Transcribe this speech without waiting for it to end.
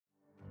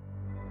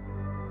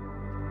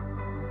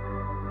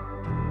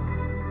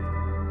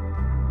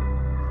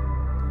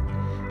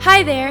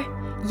Hi there.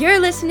 You're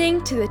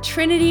listening to the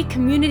Trinity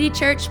Community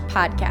Church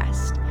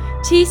podcast.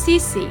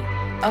 TCC,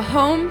 a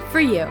home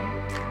for you.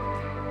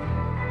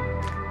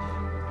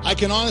 I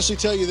can honestly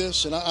tell you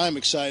this, and I'm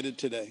excited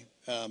today.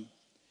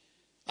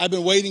 I've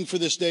been waiting for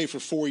this day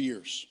for 4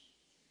 years.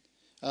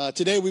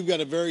 Today we've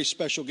got a very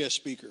special guest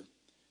speaker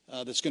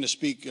that's going to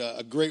speak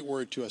a great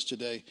word to us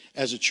today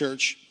as a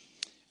church.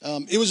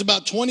 It was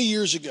about 20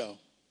 years ago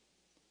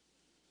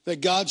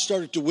that God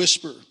started to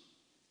whisper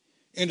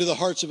into the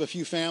hearts of a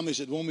few families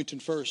at Wilmington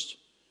First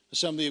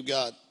Assembly of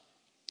God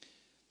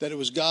that it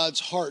was God's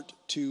heart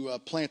to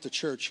plant a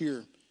church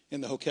here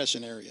in the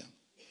Hockessin area.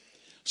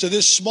 So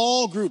this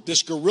small group,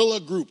 this guerrilla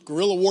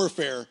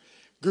warfare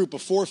group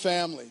of 4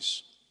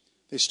 families,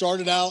 they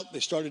started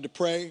to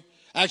pray.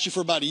 Actually,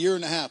 for about a year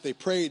and a half, they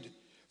prayed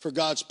for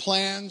God's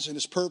plans and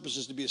his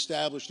purposes to be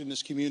established in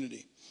this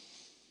community.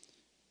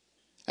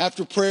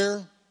 After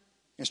prayer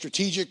and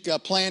strategic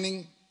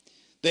planning,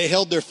 they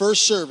held their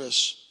first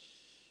service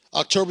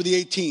October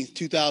the 18th,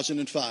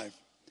 2005,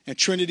 and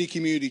Trinity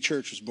Community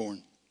Church was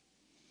born.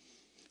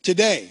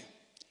 Today,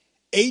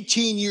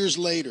 18 years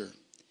later,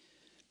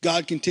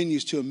 God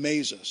continues to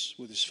amaze us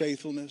with his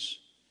faithfulness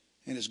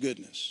and his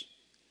goodness.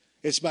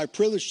 It's my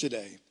privilege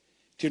today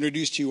to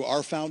introduce to you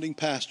our founding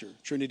pastor,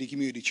 Trinity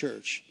Community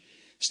Church,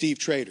 Steve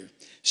Trader.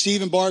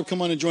 Steve and Barb,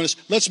 come on and join us.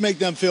 Let's make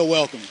them feel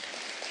welcome.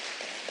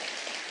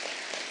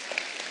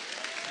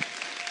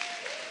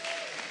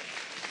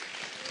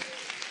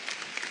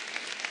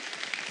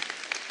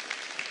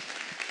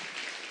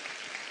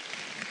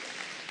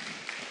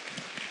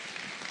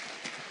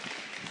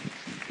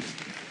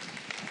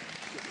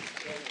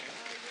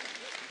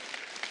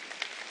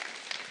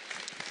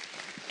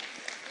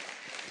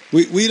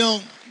 We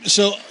don't,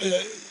 so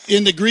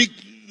in the Greek,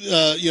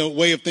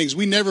 way of things,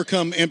 we never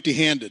come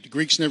empty-handed.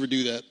 Greeks never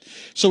do that.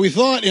 So we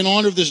thought in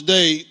honor of this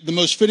day, the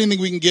most fitting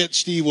thing we can get,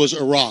 Steve, was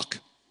a rock.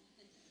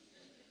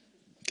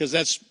 Because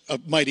that's a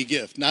mighty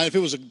gift. Now, if it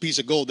was a piece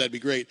of gold, that'd be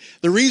great.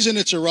 The reason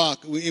it's a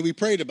rock, we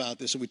prayed about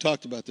this and we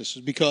talked about this,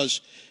 is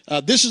because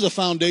this is a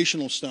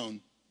foundational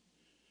stone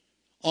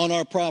on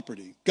our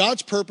property.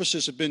 God's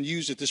purposes have been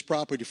used at this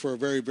property for a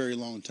very, very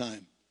long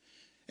time.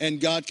 And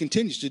God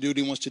continues to do what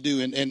he wants to do.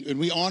 And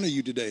we honor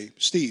you today,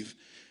 Steve,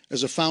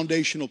 as a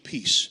foundational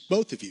piece,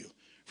 both of you,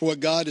 for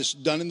what God has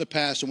done in the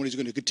past and what he's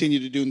going to continue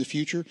to do in the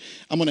future.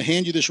 I'm going to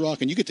hand you this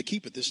rock, and you get to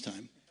keep it this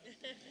time.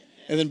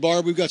 And then,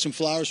 Barb, we've got some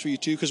flowers for you,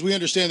 too, because we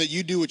understand that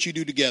you do what you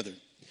do together.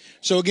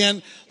 So,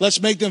 again,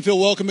 let's make them feel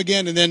welcome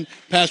again, and then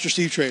Pastor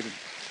Steve Trader.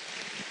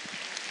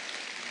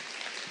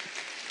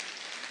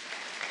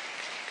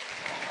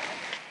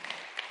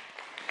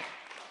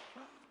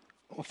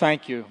 Well,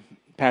 thank you,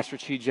 Pastor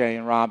TJ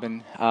and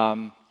Robin.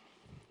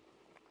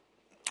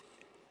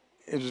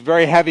 It was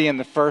very heavy in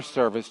the first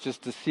service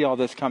just to see all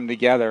this come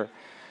together.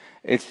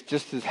 It's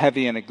just as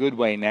heavy in a good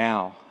way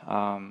now.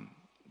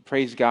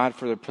 Praise God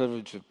for the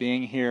privilege of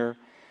being here.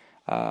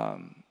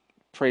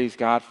 Praise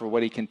God for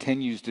what he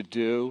continues to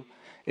do.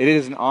 It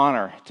is an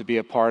honor to be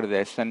a part of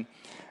this. And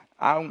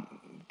I'm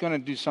going to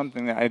do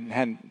something that I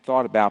hadn't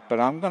thought about, but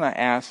I'm going to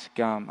ask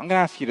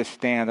you to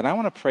stand, and I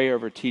want to pray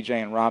over TJ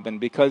and Robin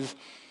because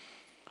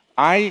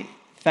I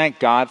thank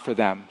God for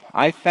them.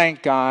 I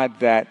thank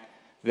God that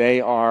they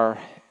are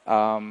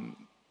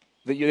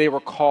they were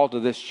called to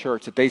this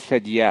church, that they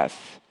said yes,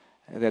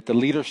 that the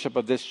leadership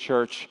of this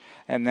church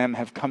and them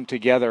have come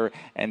together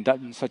and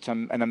done such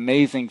an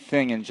amazing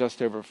thing in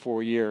just over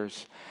 4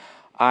 years.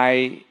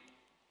 I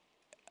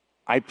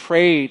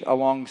prayed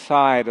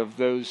alongside of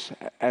those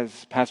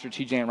as Pastor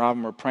TJ and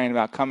Robin were praying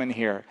about coming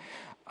here.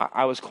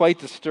 I was quite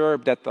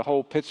disturbed at the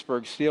whole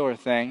Pittsburgh Steelers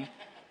thing,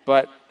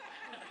 but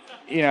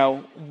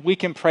we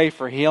can pray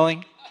for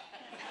healing,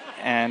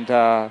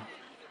 and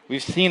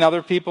we've seen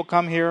other people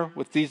come here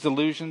with these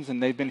delusions,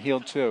 and they've been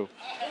healed too.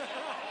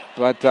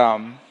 But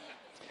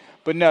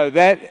no,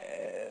 that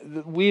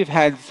we've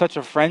had such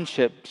a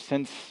friendship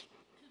since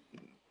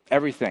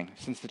everything,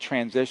 since the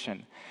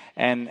transition,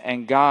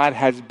 and God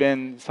has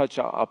been such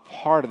a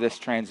part of this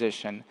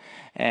transition,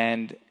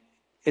 and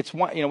it's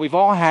one. We've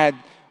all had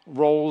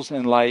roles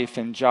in life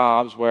and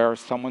jobs where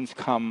someone's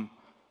come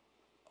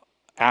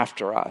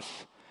after us.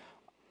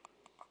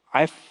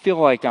 I feel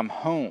like I'm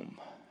home,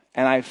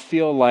 and I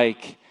feel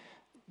like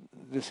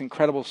this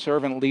incredible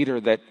servant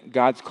leader that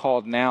God's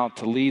called now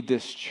to lead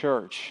this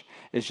church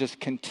is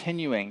just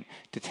continuing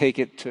to take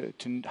it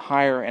to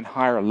higher and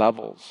higher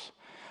levels.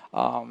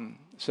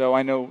 So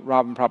I know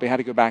Robin probably had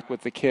to go back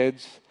with the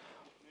kids.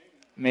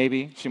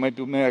 Maybe. She might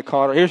be a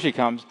caller. Here she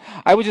comes.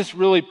 I was just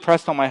really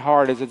pressed on my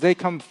heart is as they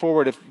come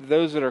forward, if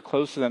those that are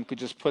close to them could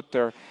just put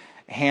their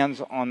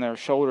hands on their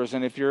shoulders.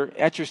 And if you're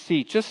at your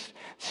seat, just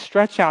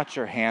stretch out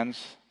your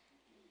hands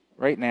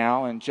right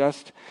now and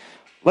just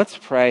let's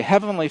pray.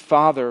 Heavenly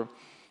Father,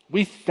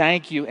 we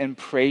thank you and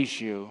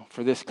praise you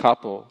for this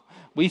couple.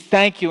 We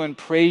thank you and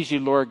praise you,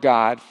 Lord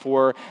God,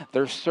 for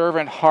their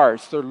servant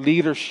hearts, their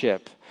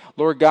leadership.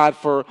 Lord God,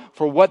 for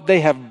what they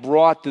have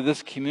brought to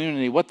this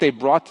community, what they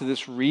brought to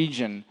this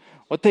region,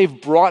 what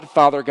they've brought,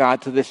 Father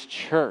God, to this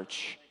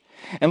church.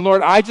 And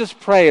Lord, I just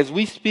pray as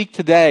we speak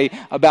today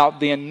about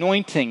the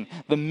anointing,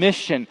 the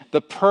mission,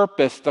 the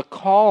purpose, the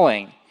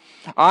calling,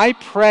 I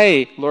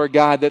pray, Lord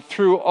God, that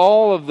through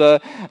all of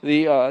the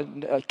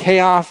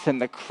chaos and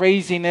the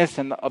craziness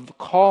and of the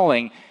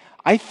calling,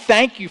 I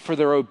thank you for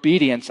their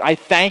obedience. I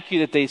thank you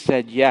that they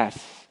said yes.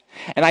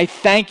 And I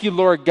thank you,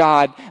 Lord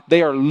God,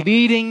 they are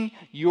leading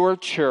your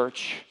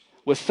church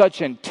with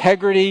such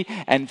integrity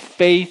and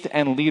faith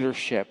and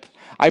leadership.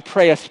 I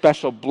pray a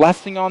special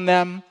blessing on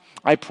them.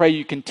 I pray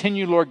you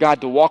continue, Lord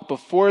God, to walk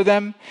before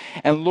them.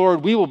 And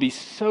Lord, we will be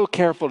so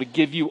careful to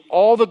give you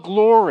all the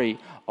glory,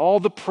 all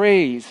the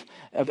praise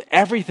of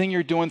everything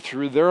you're doing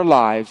through their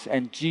lives.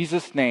 In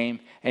Jesus' name,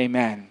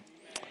 amen.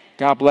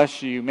 God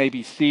bless you. You may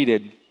be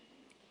seated.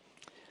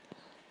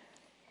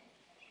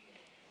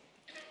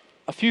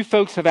 A few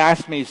folks have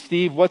asked me,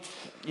 Steve, what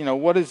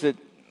is it,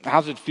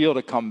 how's it feel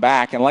to come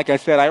back? And like I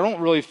said, I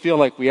don't really feel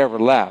like we ever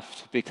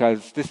left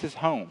because this is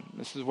home.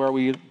 This is where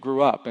we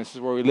grew up. This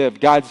is where we live.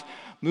 God's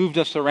moved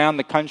us around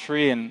the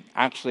country and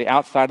actually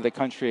outside of the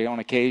country on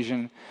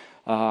occasion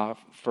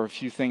for a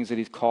few things that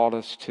he's called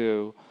us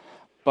to.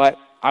 But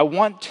I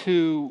want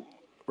to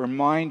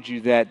remind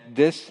you that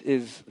this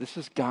is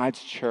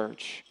God's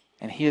church,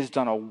 and he has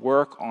done a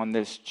work on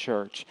this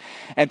church.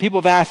 And people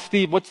have asked,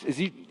 Steve,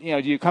 do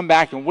you come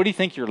back and what do you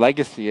think your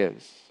legacy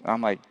is? And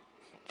I'm like,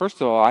 first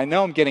of all, I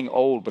know I'm getting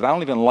old, but I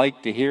don't even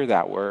like to hear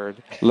that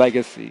word,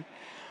 legacy.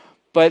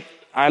 But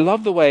I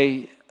love the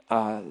way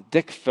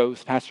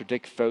Pastor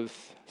Dick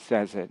Foth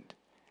says it.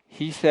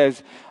 He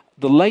says,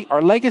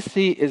 our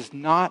legacy is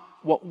not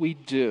what we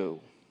do.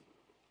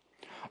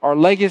 Our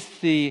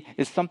legacy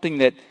is something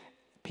that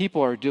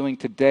people are doing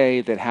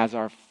today that has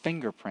our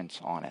fingerprints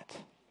on it.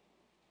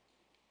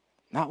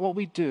 Not what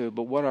we do,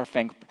 but what our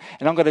fingerprints.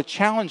 And I'm going to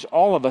challenge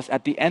all of us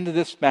at the end of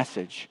this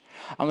message.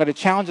 I'm going to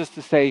challenge us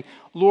to say,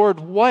 Lord,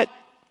 what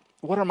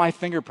are my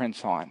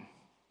fingerprints on?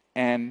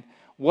 And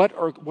what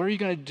are you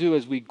going to do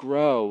as we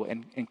grow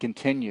and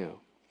continue?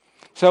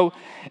 So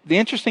the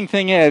interesting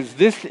thing is,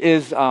 this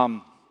is,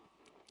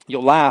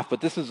 you'll laugh,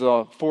 but this is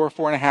a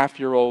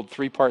 4.5-year-old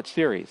 3-part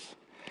series.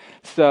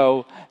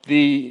 So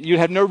you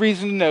have no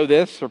reason to know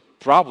this or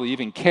probably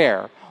even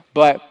care,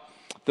 but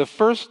the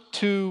first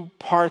 2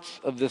 parts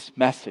of this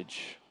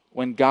message,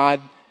 when God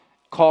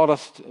called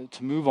us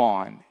to move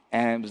on,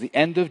 and it was the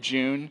end of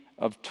June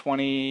of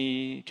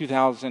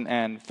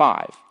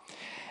 2005,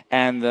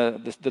 and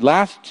the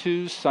last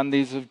 2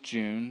 Sundays of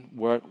June,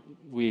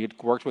 we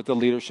had worked with the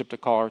leadership to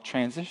call our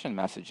transition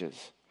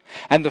messages.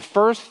 And the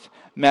first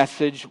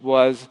message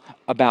was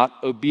about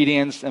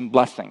obedience and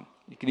blessing.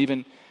 You can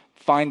even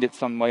find it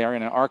somewhere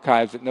in an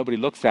archives that nobody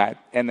looks at.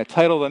 And the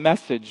title of the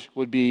message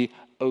would be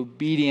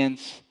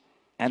Obedience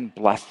and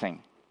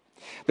Blessing.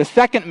 The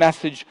second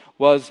message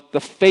was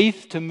the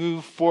faith to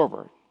move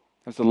forward.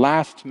 It was the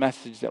last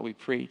message that we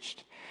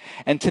preached.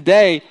 And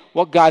today,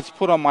 what God's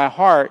put on my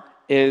heart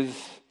is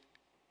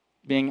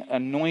being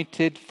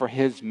anointed for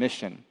his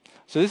mission.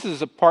 So this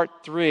is a part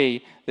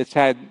 3 that's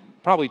had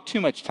probably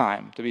too much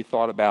time to be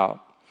thought about.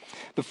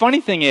 The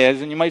funny thing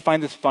is, and you might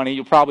find this funny,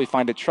 you'll probably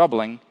find it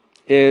troubling,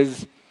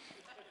 is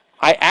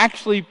I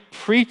actually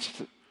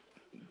preached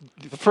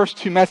the first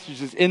 2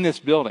 messages in this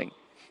building.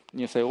 And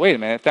you say, wait a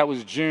minute, if that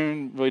was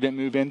June, really didn't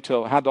move in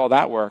till, how did all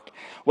that work?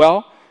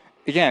 Well,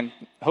 again,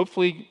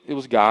 hopefully it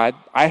was God.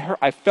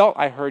 I felt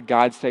I heard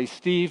God say,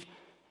 Steve,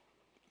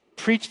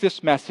 preach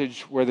this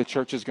message where the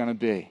church is going to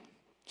be.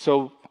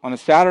 So on a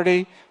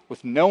Saturday,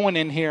 with no one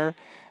in here,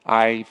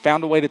 I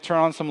found a way to turn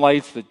on some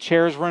lights. The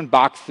chairs were in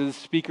boxes,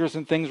 speakers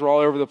and things were all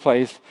over the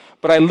place.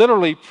 But I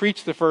literally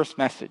preached the first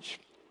message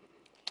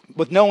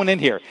with no one in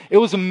here. It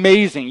was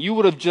amazing. You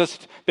would have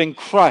just been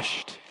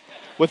crushed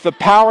with the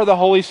power of the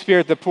Holy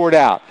Spirit that poured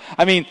out.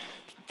 I mean,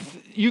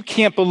 you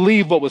can't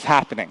believe what was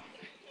happening.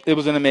 It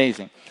was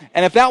amazing.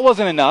 And if that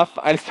wasn't enough,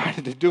 I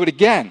decided to do it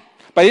again.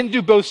 But I didn't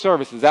do both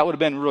services. That would have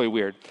been really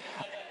weird.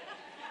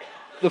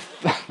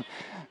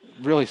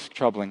 Really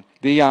troubling.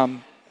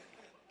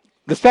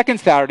 The second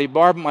Saturday,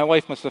 Barb, my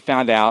wife, must have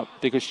found out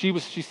because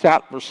she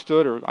sat or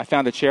stood, or I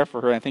found a chair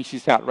for her, and I think she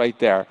sat right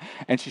there.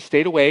 And she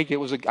stayed awake.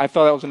 I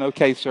felt that was an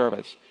okay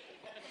service.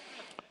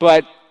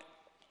 But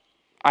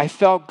I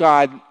felt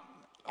God,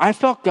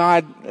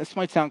 this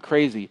might sound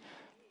crazy,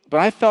 but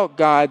I felt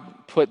God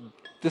put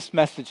this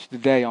message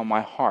today on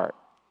my heart,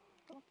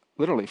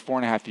 literally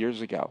 4.5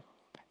 years ago.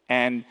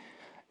 And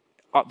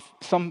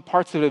some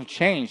parts of it have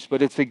changed,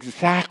 but it's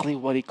exactly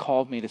what he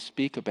called me to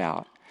speak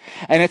about.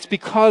 And it's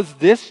because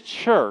this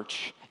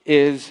church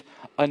is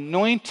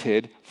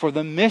anointed for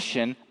the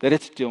mission that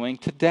it's doing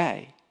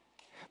today.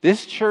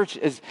 This church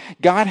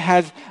God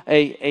has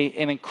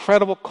an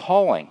incredible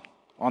calling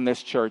on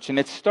this church. And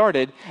it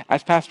started,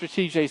 as Pastor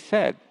TJ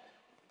said,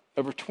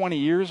 over 20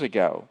 years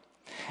ago.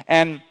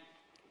 And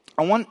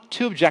I want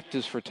 2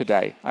 objectives for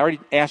today. I already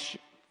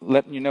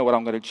letting you know what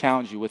I'm going to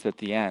challenge you with at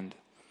the end.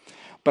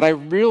 But I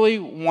really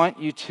want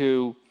you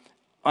to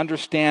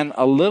understand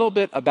a little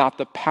bit about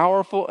the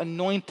powerful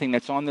anointing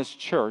that's on this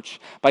church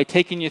by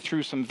taking you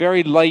through some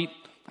very light,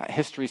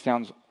 history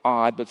sounds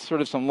odd, but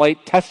sort of some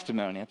light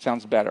testimony. It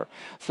sounds better.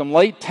 Some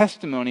light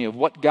testimony of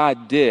what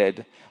God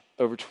did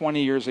over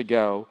 20 years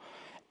ago,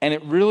 and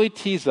it really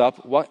tees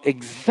up what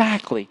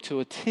exactly to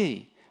a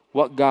T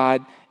what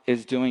God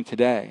is doing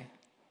today.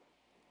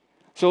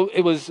 So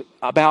it was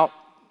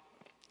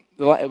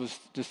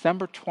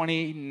December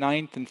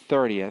 29th and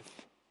 30th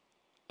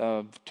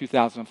of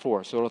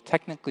 2004. So it'll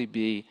technically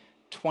be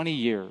 20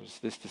 years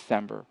this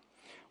December,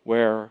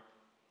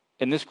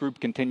 and this group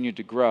continued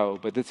to grow,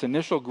 but this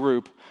initial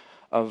group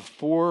of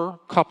 4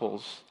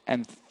 couples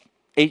and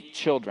 8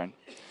 children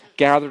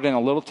gathered in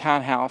a little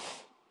townhouse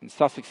in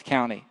Sussex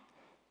County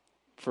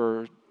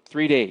for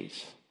 3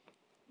 days.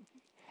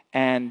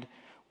 And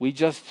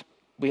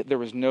there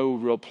was no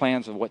real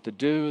plans of what to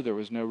do. There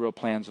was no real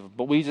plans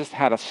but we just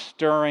had a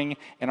stirring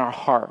in our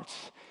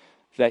hearts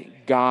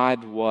that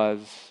God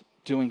was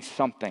doing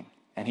something,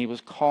 and he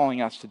was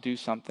calling us to do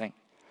something.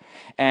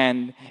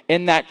 And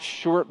in that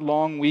short,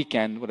 long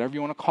weekend, whatever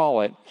you want to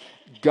call it,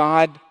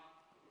 God,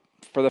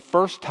 for the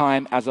first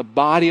time as a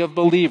body of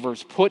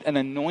believers, put an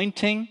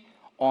anointing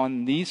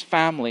on these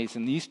families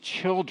and these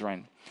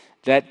children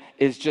that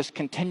is just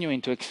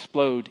continuing to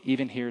explode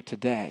even here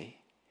today.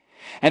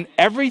 And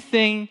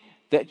everything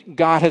that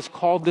God has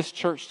called this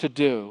church to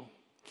do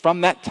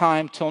from that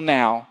time till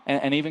now,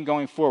 and even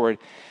going forward,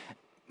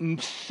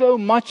 so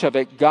much of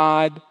it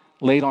God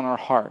laid on our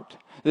heart.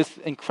 This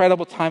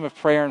incredible time of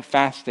prayer and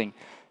fasting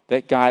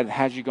that God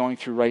has you going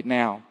through right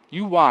now.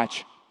 You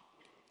watch.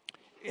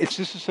 This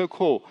is so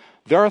cool.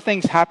 There are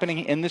things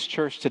happening in this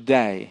church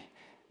today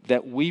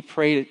that we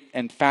prayed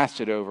and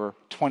fasted over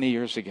 20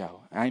 years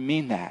ago. I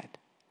mean that.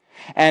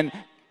 And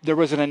there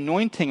was an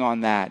anointing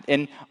on that.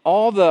 And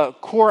all the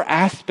core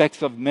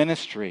aspects of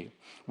ministry,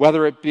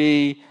 whether it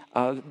be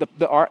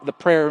the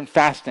prayer and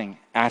fasting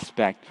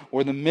aspect,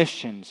 or the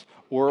missions,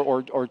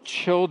 or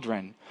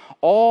children,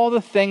 all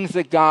the things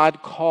that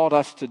God called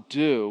us to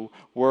do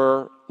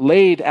were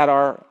laid at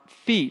our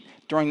feet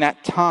during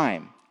that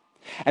time.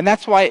 And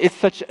that's why it's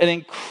such an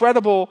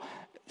incredible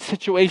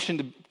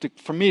situation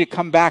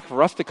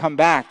for us to come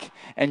back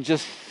and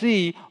just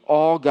see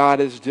all God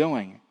is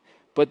doing.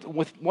 But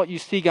with what you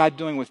see God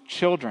doing with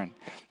children,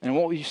 and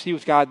what you see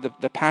with God,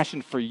 the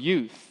passion for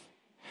youth.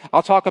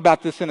 I'll talk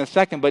about this in a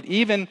second, but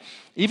even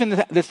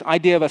this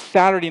idea of a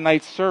Saturday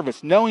night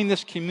service, knowing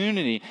this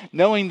community,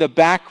 knowing the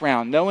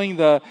background, knowing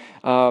the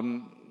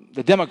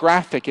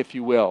demographic, if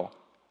you will,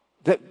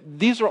 that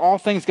these are all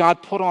things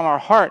God put on our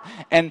heart.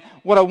 And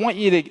what I want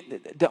you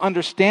to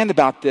understand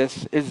about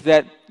this is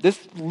that this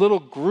little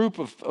group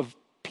of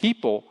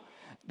people,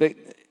 that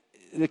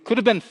could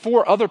have been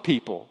 4 other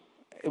people.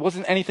 It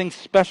wasn't anything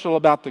special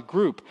about the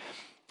group.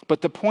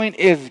 But the point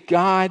is,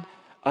 God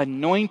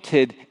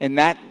anointed in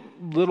that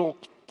little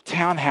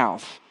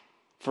townhouse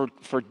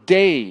for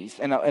days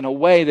in a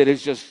way that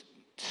is just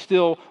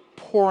still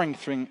pouring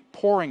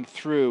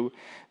through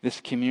this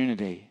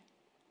community.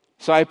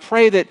 So I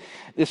pray that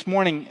this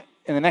morning,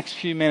 in the next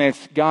few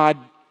minutes, God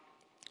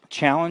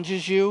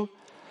challenges you,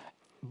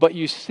 but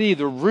you see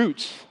the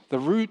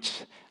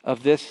roots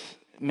of this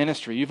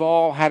ministry. You've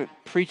all had it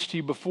preached to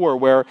you before,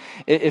 where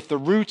if the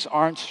roots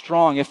aren't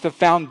strong, if the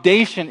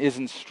foundation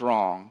isn't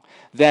strong,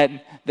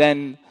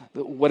 then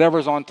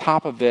whatever's on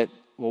top of it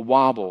will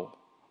wobble.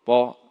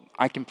 Well,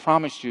 I can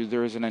promise you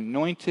there is an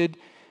anointed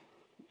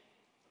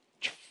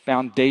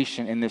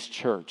foundation in this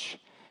church.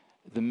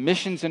 The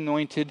mission's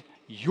anointed.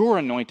 You're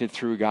anointed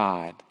through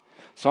God.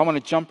 So I want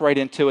to jump right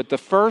into it. The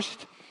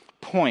first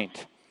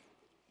point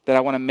that I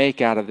want to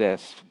make out of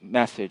this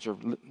message or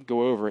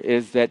go over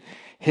is that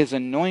his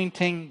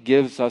anointing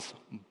gives us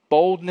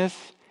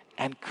boldness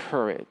and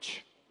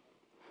courage.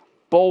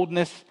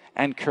 Boldness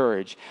and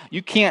courage.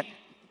 You can't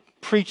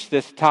preach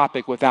this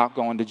topic without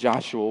going to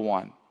Joshua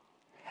 1.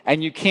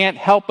 And you can't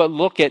help but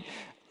look at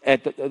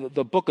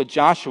the book of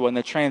Joshua and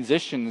the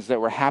transitions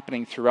that were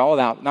happening through all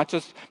that, not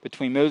just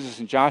between Moses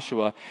and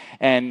Joshua,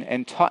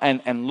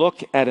 and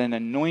look at an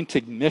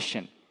anointed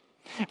mission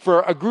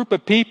for a group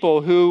of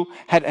people who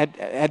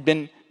had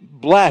been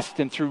blessed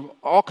and through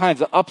all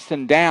kinds of ups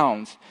and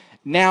downs.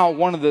 Now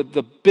one of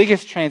the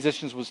biggest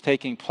transitions was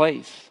taking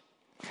place.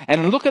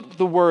 And look at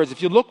the words.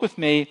 If you look with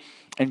me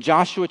in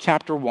Joshua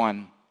chapter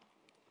 1,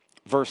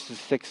 verses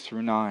 6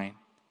 through 9.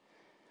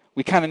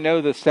 We kind of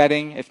know the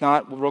setting. If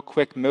not, real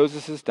quick,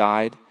 Moses has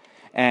died,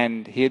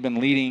 and he had been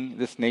leading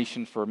this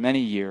nation for many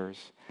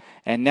years.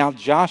 And now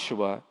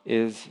Joshua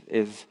is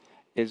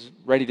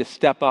ready to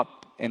step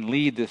up and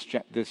lead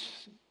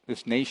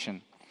this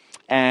nation.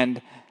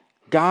 And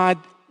God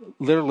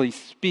literally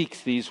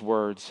speaks these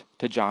words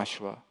to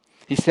Joshua.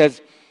 He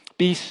says,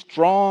 "Be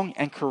strong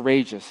and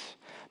courageous,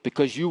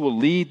 because you will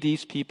lead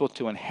these people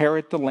to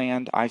inherit the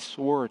land I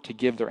swore to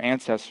give their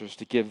ancestors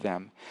to give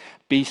them.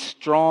 Be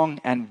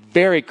strong and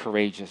very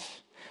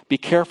courageous. Be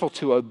careful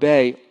to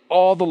obey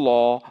all the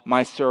law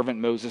my servant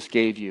Moses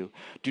gave you.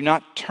 Do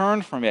not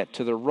turn from it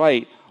to the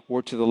right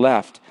or to the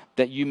left,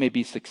 that you may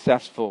be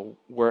successful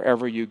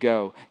wherever you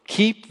go.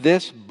 Keep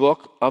this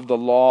book of the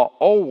law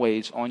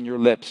always on your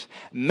lips.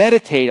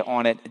 Meditate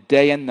on it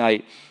day and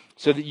night,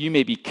 so that you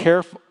may be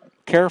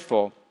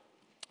careful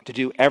to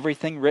do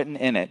everything written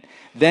in it.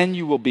 Then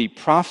you will be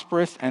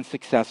prosperous and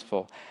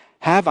successful.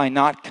 Have I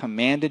not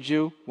commanded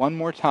you? One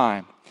more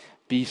time.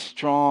 Be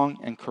strong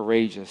and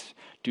courageous.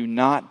 Do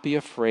not be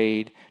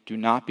afraid. Do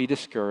not be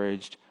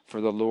discouraged,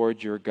 for the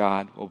Lord your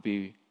God will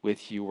be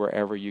with you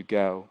wherever you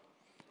go.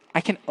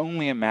 I can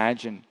only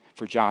imagine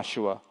for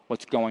Joshua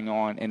what's going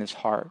on in his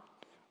heart,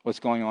 what's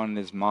going on in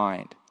his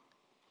mind,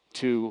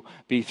 to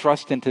be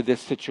thrust into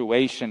this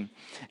situation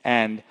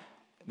and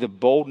the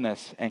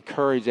boldness and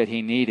courage that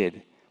he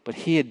needed. But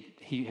he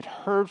had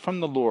heard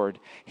from the Lord.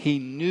 He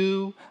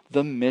knew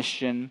the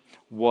mission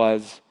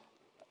was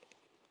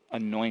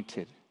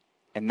anointed.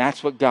 And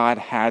that's what God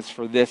has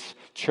for this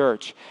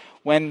church.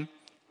 When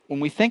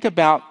we think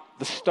about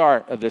the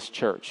start of this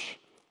church,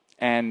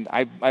 and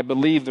I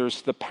believe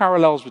there's the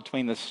parallels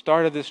between the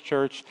start of this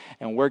church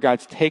and where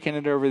God's taken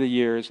it over the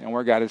years and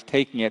where God is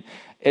taking it.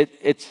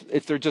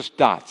 They're just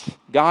dots.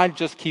 God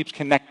just keeps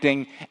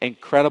connecting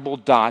incredible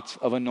dots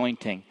of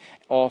anointing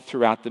all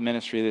throughout the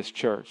ministry of this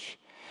church.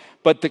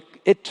 But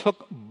it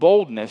took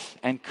boldness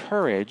and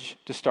courage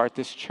to start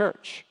this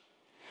church.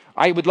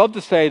 I would love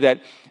to say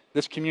that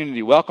this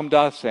community welcomed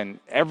us and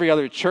every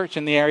other church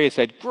in the area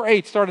said,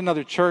 great, start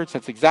another church.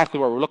 That's exactly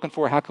what we're looking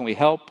for. How can we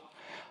help?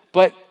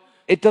 But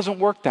it doesn't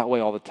work that way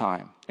all the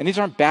time. And these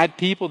aren't bad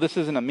people. This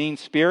isn't a mean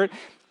spirit.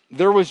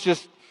 There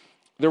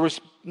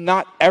was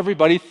not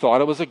everybody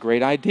thought it was a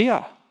great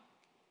idea.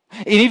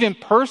 And even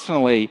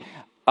personally,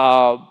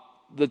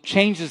 the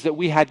changes that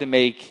we had to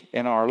make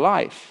in our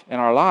lives.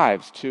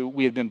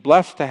 We had been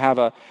blessed to have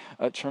a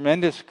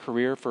tremendous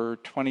career for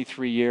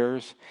 23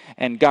 years,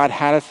 and God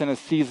had us in a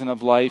season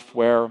of life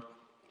where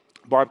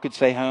Barb could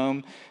stay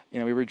home.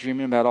 We were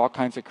dreaming about all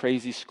kinds of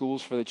crazy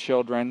schools for the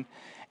children,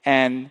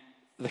 and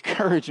the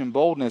courage and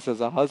boldness as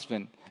a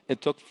husband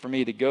it took for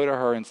me to go to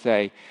her and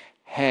say,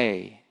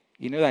 hey,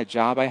 that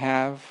job I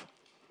have?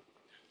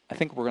 I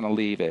think we're going to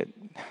leave it.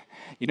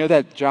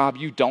 That job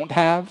you don't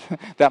have?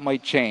 That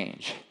might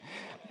change.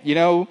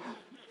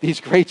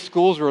 These great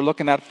schools we're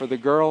looking at for the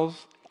girls,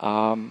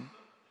 I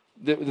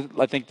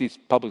think these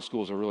public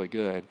schools are really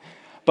good.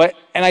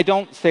 And I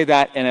don't say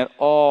that in at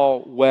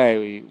all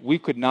way. We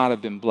could not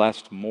have been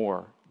blessed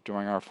more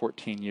during our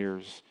 14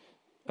 years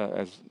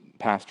as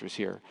pastors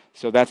here.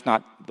 So that's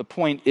not, the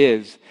point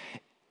is,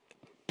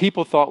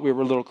 people thought we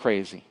were a little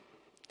crazy.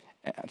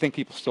 I think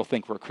people still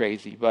think we're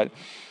crazy, but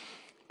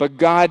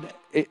God,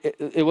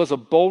 it was a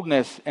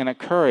boldness and a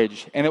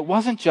courage, and it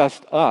wasn't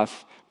just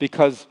us,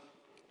 because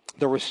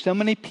there were so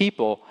many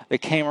people that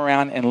came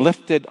around and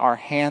lifted our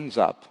hands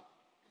up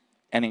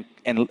and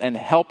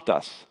helped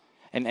us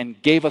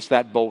and gave us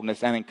that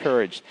boldness and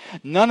encouraged.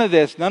 None of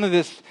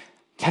this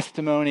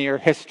testimony or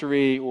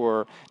history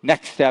or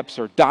next steps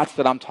or dots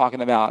that I'm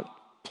talking about,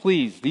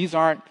 please, these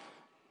aren't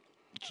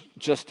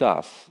just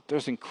us.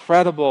 There's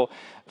incredible,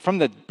 from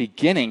the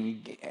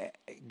beginning,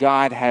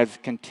 God has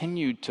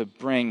continued to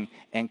bring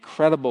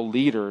incredible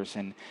leaders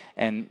and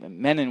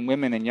men and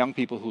women and young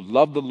people who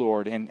love the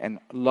Lord and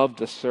love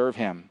to serve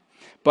Him.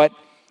 But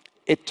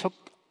it took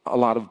a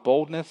lot of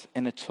boldness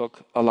and it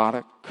took a lot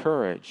of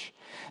courage.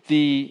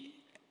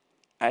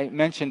 I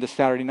mentioned the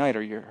Saturday night,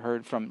 or you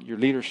heard from your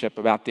leadership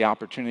about the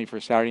opportunity for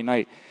Saturday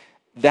night.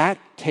 That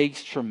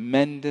takes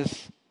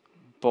tremendous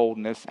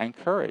boldness and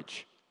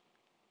courage.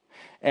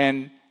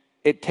 And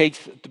it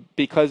takes,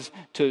 because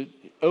to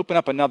open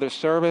up another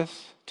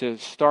service, to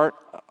start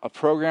a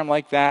program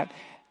like that,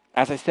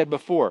 as I said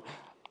before,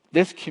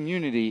 this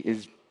community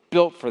is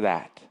built for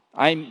that.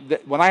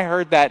 When I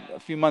heard that a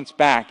few months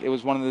back, it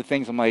was one of the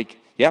things I'm like,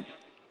 yep,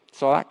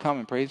 saw that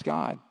coming, praise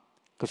God.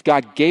 Because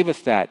God gave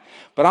us that.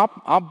 But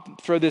I'll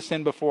throw this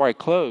in before I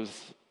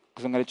close,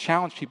 because I'm going to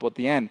challenge people at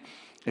the end.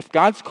 If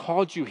God's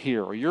called you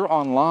here, or you're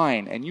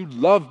online, and you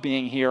love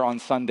being here on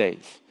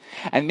Sundays,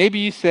 and maybe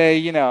you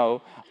say,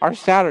 our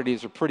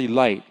Saturdays are pretty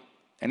light,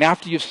 and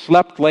after you've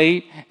slept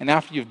late, and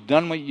after you've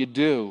done what you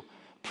do,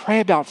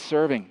 pray about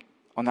serving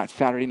on that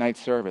Saturday night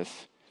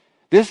service.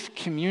 This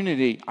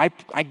community, I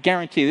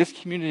guarantee this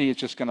community is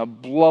just going to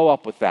blow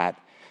up with that,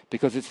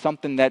 because it's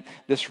something that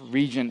this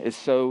region is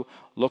so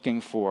looking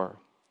for.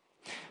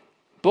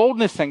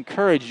 Boldness and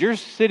courage, you're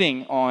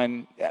sitting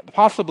on,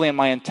 possibly in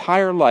my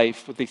entire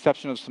life, with the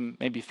exception of some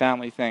maybe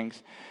family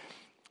things,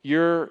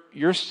 you're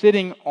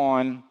sitting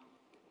on,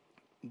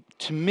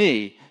 to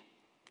me,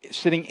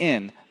 sitting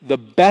in the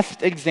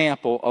best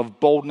example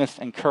of boldness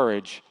and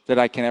courage that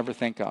I can ever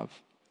think of.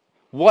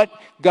 What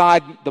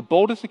God, the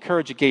boldness and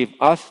courage it gave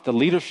us, the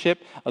leadership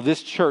of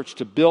this church,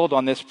 to build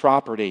on this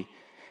property.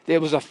 It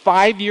was a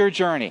 5-year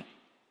journey.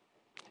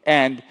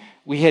 And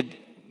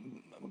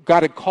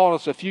God had called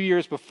us a few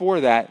years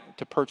before that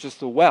to purchase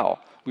the well.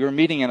 We were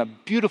meeting in a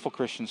beautiful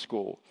Christian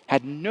school.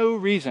 Had no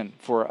reason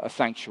for a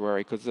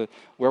sanctuary, because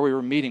where we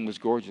were meeting was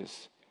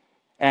gorgeous.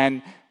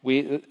 And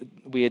we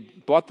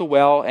had bought the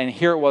well, and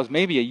here it was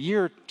maybe a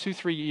year,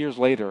 2-3 years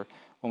later,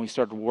 when we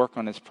started to work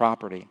on this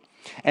property.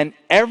 And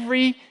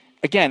everything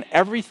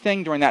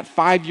during that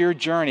 5-year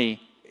journey,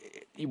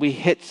 we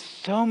hit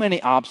so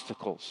many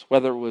obstacles,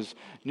 whether it was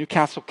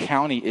Newcastle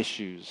County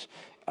issues.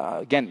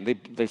 Again,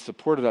 they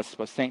supported us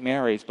with St.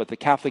 Mary's, but the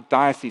Catholic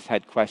Diocese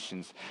had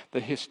questions.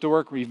 The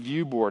Historic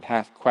Review Board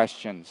had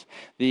questions.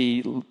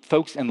 The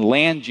folks in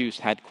land use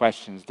had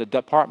questions. The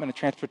Department of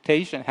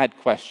Transportation had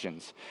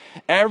questions.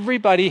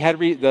 Everybody had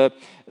the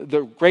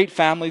great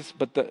families,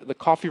 but the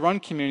Coffee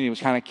Run community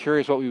was kind of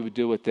curious what we would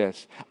do with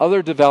this.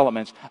 Other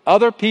developments,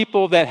 other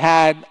people that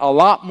had a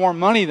lot more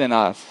money than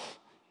us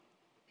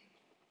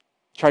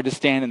tried to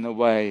stand in the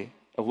way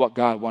of what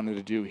God wanted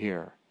to do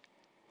here.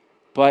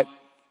 But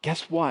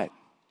guess what?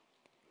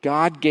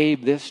 God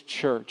gave this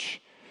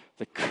church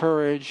the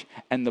courage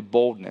and the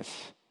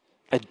boldness,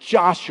 a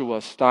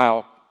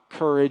Joshua-style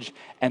courage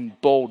and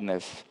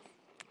boldness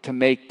to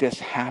make this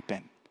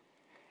happen.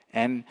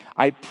 And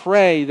I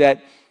pray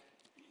that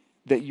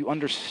you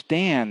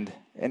understand,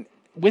 and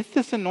with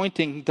this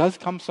anointing does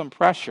come some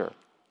pressure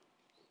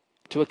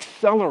to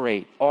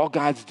accelerate all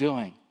God's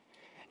doing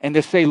and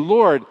to say,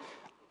 Lord,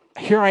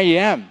 here I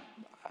am.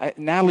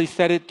 Natalie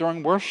said it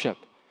during worship.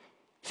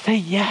 Say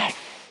yes.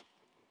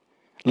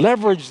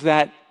 Leverage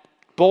that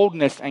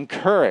boldness and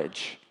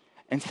courage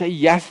and say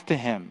yes to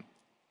him.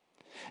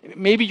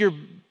 Maybe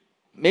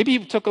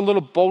you took a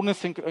little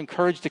boldness and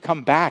courage to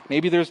come back.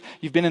 Maybe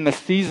you've been in a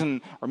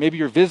season, or maybe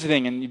you're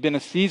visiting and you've been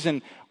in a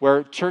season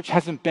where church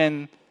hasn't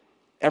been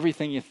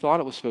everything you thought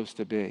it was supposed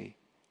to be.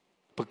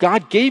 But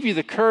God gave you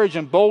the courage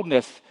and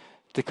boldness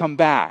to come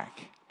back.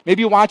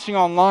 Maybe you're watching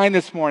online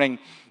this morning.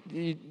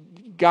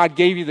 God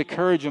gave you the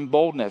courage and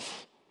boldness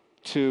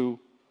to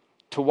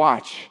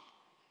watch.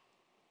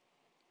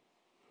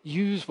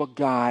 Use what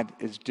God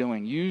is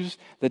doing. Use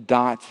the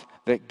dots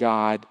that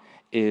God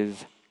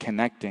is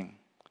connecting.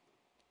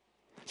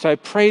 So I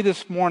pray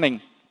this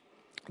morning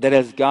that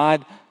as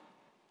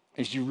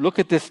you look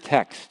at this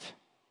text,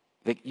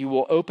 that you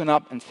will open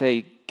up and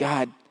say,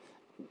 God,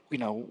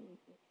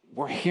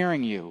 we're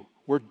hearing you.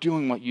 We're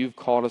doing what you've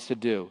called us to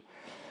do.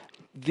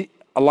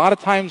 A lot of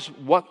times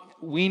what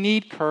we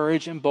need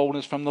courage and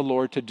boldness from the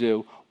Lord to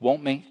do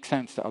won't make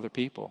sense to other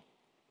people.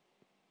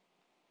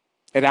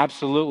 It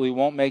absolutely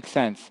won't make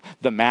sense.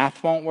 The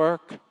math won't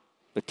work.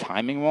 The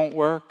timing won't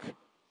work.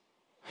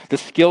 The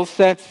skill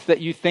sets that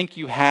you think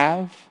you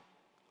have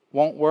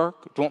won't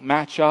work, don't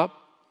match up.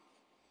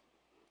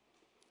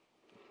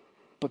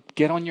 But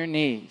get on your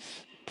knees,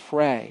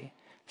 pray.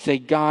 Say,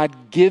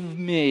 God, give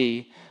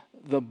me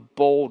the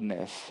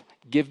boldness,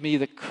 give me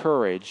the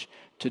courage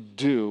to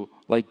do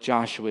like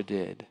Joshua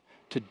did,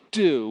 to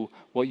do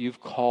what you've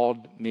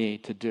called me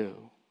to do.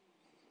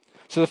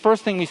 So the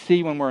first thing we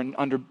see when we're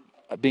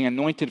being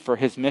anointed for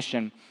his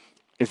mission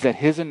is that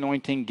his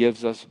anointing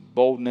gives us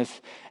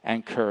boldness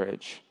and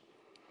courage.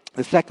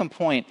 The second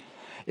point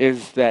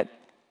is that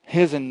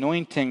his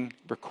anointing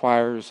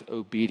requires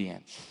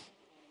obedience.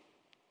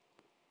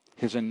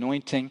 His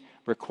anointing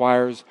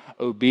requires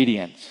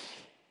obedience.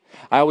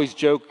 I always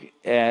joke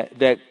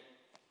that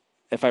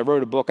if I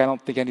wrote a book, I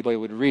don't think anybody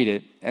would read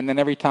it. And then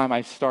every time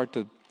I start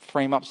to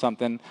frame up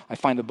something, I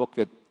find a book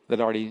that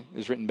already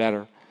is written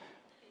better.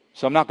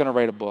 So I'm not going to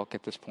write a book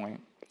at this point.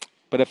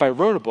 But if I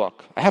wrote a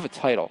book, I have a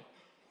title.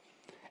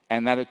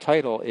 And that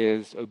title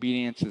is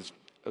Obedience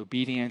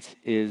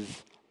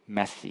is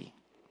Messy.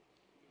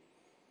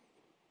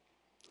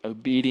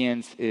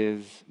 Obedience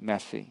is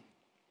messy.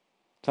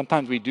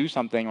 Sometimes we do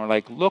something and we're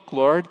like, look,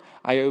 Lord,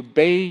 I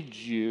obeyed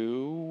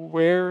you.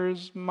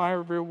 Where's my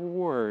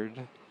reward?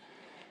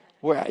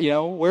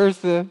 Where's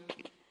the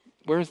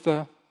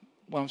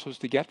what I'm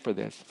supposed to get for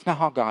this? It's not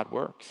how God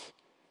works.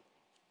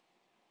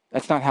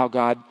 That's not how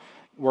God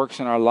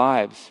works in our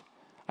lives.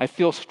 I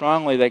feel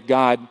strongly that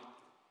God,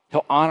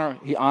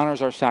 He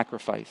honors our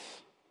sacrifice.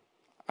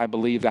 I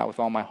believe that with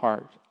all my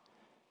heart.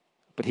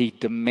 But he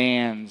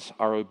demands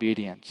our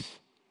obedience.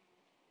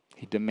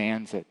 He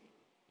demands it.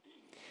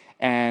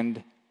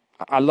 And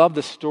I love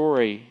the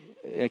story.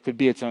 It could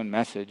be its own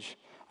message.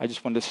 I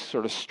just wanted to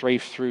sort of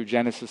strafe through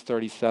Genesis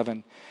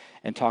 37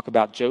 and talk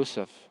about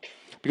Joseph.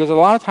 Because a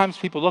lot of times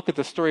people look at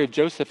the story of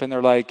Joseph and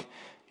they're like,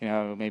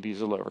 maybe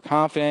he's a little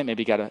overconfident,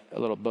 maybe he got a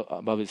little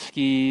above his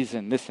skis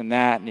and this and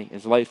that, and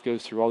his life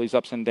goes through all these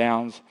ups and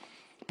downs.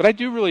 But I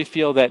do really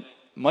feel that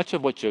much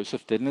of what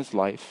Joseph did in his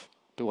life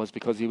was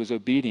because he was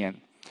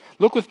obedient.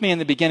 Look with me in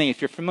the beginning.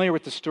 If you're familiar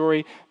with the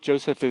story,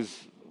 Joseph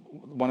is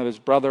one of his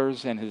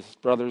brothers, and his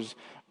brothers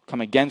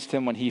come against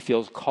him when he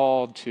feels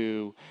called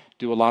to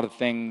do a lot of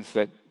things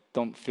that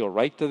don't feel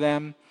right to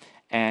them.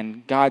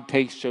 And God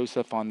takes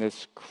Joseph on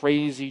this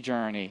crazy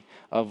journey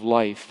of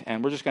life.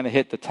 And we're just going to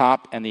hit the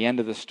top and the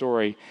end of the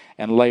story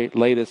and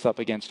lay this up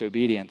against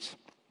obedience.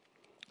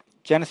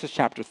 Genesis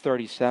chapter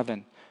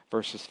 37,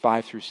 verses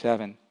 5 through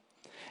 7.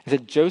 It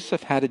said,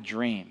 Joseph had a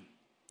dream,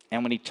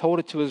 and when he told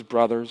it to his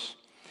brothers,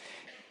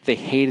 they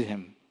hated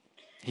him.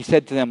 He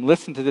said to them,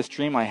 listen to this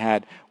dream I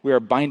had. We are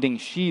binding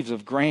sheaves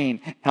of grain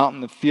out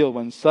in the field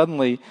when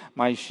suddenly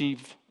my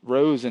sheaf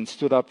rose and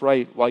stood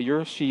upright while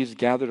your sheaves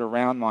gathered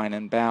around mine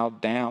and bowed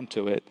down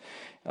to it.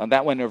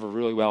 That went over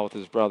really well with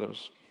his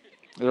brothers.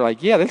 They're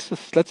like, yeah,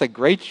 that's a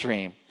great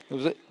dream.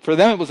 For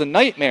them, it was a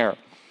nightmare.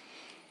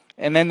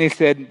 And then they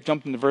said,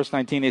 jumped into verse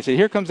 19, they said,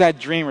 here comes that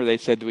dreamer, they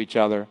said to each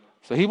other.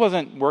 So he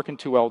wasn't working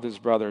too well with his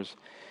brothers.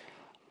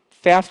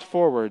 Fast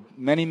forward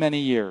many, many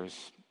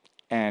years,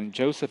 and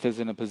Joseph is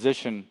in a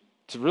position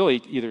to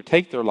really either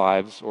take their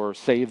lives or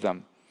save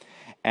them.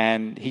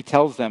 And he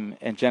tells them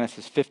in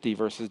Genesis 50,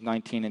 verses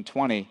 19 and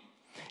 20,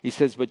 he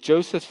says, but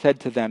Joseph said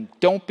to them,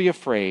 don't be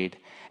afraid.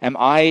 Am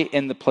I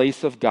in the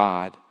place of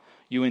God?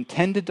 You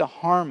intended to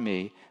harm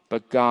me,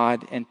 but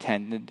God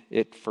intended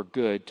it for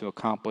good to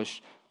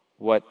accomplish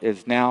what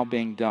is now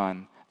being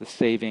done, the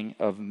saving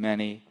of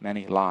many,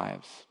 many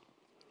lives.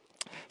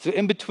 So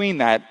in between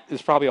that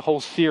is probably a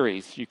whole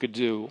series you could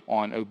do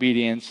on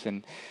obedience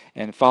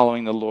and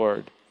following the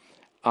Lord.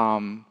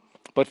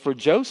 But for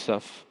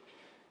Joseph,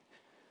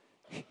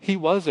 he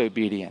was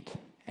obedient,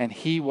 and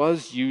he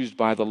was used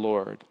by the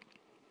Lord.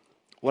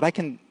 What I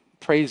can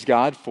praise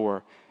God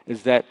for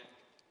is that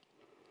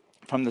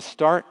from the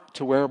start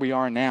to where we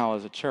are now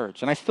as a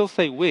church, and I still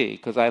say we,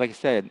 because like I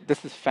said,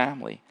 this is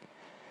family.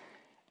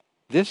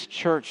 This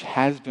church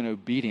has been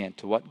obedient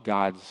to what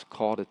God's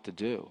called it to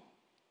do.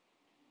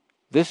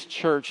 This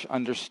church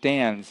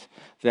understands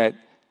that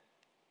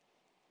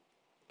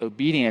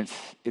obedience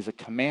is a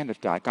command of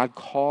God. God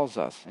calls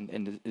us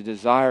and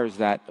desires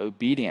that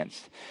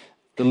obedience.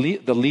 The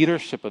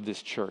leadership of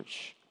this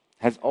church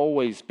has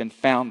always been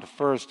found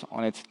first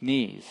on its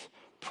knees,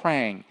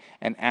 praying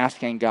and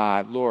asking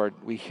God, Lord,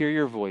 we hear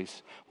your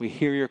voice, we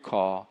hear your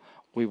call,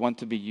 we want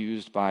to be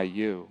used by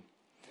you.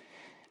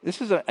 This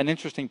is an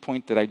interesting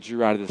point that I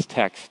drew out of this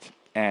text,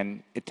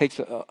 and it takes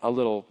a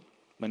little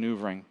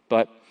maneuvering.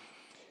 But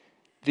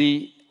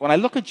when I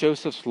look at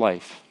Joseph's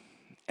life,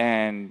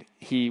 and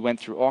he went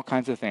through all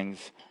kinds of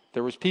things,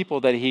 there was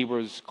people that he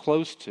was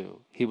close to,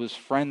 he was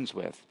friends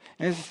with.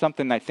 And this is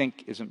something I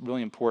think is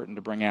really important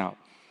to bring out.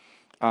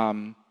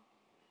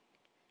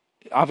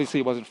 Obviously,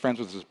 he wasn't friends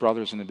with his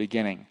brothers in the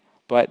beginning,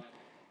 but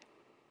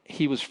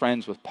he was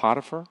friends with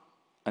Potiphar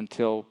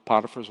until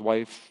Potiphar's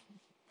wife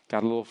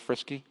got a little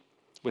frisky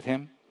with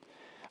him.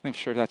 I'm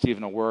sure that's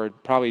even a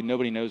word. Probably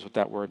nobody knows what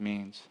that word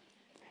means.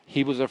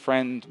 He was a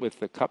friend with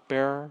the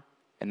cupbearer,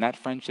 and that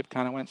friendship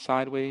kind of went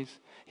sideways.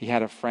 He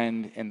had a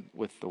friend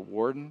with the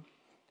warden,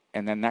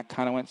 and then that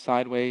kind of went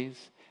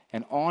sideways.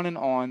 And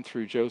on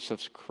through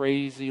Joseph's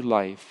crazy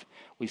life,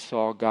 we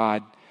saw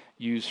God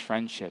use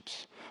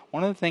friendships.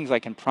 One of the things I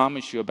can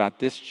promise you about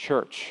this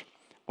church,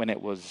 when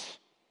it was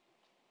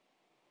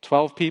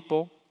 12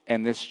 people,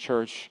 and this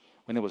church,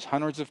 when it was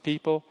hundreds of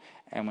people,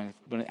 and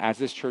as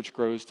this church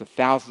grows to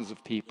thousands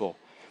of people,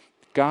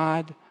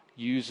 God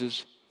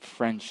uses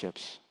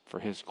friendships for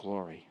his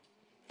glory.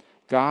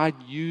 God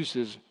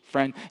uses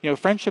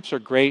friendships are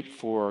great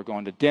for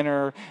going to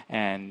dinner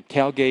and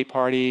tailgate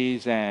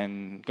parties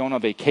and going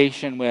on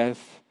vacation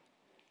with.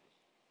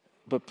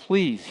 But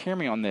please hear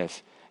me on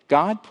this.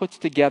 God puts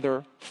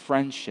together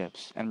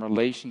friendships and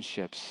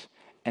relationships,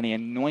 and he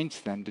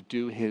anoints them to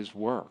do his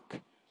work.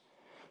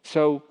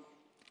 So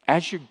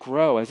as you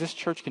grow, as this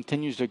church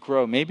continues to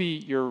grow, maybe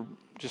you're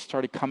just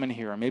started coming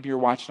here, or maybe you're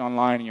watching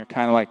online and you're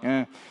kind of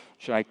like,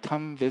 should I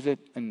come visit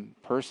in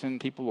person?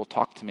 People will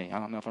talk to me. I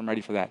don't know if I'm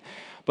ready for that.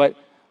 But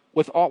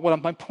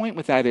my point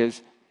with that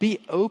is, be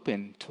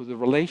open to the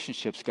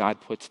relationships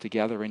God puts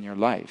together in your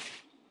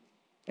life.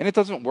 And it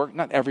doesn't work.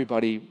 Not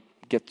everybody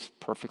gets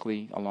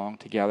perfectly along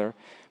together.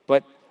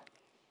 But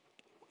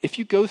if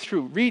you go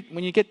through,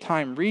 when you get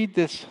time, read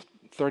this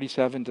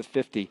 37 to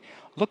 50.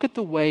 Look at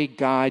the way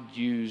God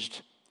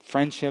used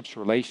friendships,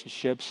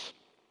 relationships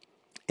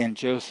in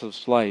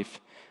Joseph's life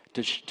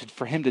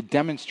for him to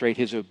demonstrate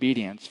his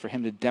obedience, for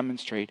him to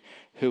demonstrate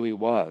who he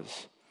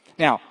was.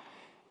 Now,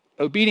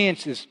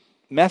 obedience is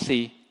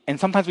messy, and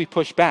sometimes we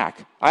push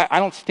back. I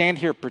don't stand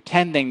here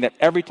pretending that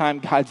every time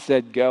God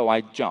said go,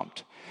 I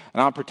jumped.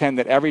 And I don't pretend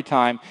that every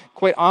time,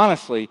 quite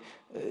honestly,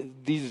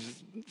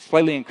 these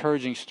slightly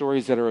encouraging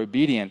stories that are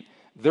obedient,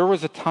 there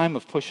was a time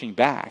of pushing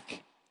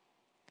back.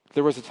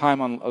 There was a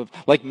time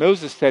like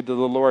Moses said to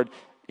the Lord,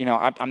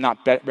 I'm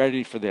not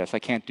ready for this. I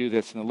can't do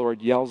this. And the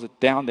Lord yells it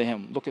down to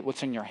him. Look at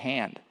what's in your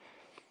hand.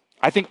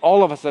 I think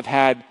all of us have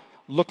had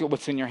look at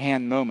what's in your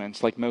hand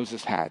moments like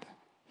Moses had.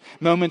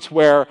 Moments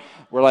where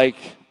we're like,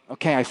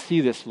 okay, I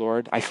see this,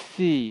 Lord. I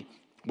see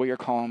what you're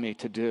calling me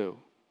to do.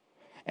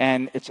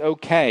 And it's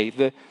okay.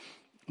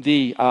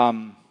 The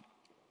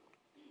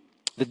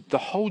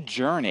whole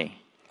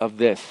journey of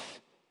this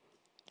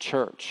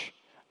church,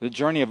 the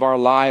journey of our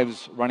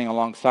lives running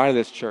alongside of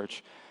this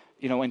church,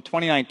 in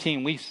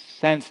 2019, we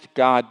sensed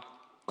God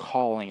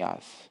calling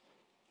us.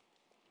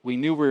 We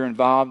knew we were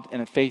involved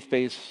in a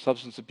faith-based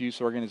substance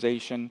abuse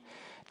organization.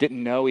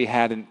 Didn't know we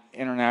had an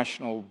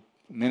international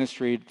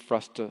ministry for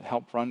us to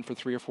help run for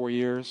 3 or 4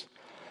 years.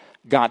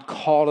 God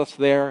called us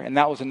there, and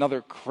that was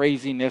another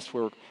craziness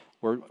where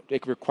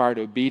it required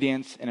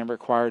obedience and it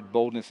required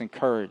boldness and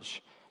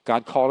courage.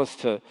 God called us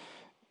to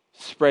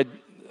spread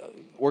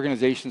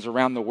organizations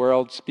around the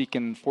world, speak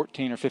in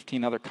 14 or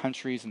 15 other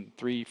countries in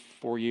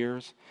 3-4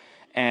 years.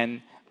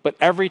 But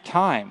every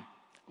time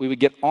we would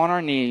get on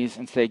our knees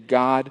and say,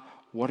 God,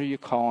 what are you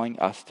calling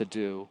us to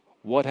do?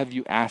 What have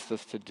you asked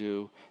us to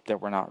do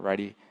that we're not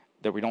ready,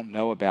 that we don't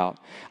know about?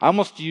 I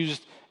almost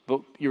used,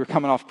 but you were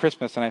coming off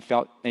Christmas, and I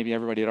felt maybe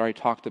everybody had already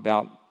talked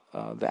about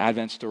the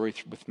Advent story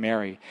with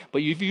Mary.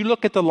 But if you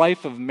look at the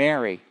life of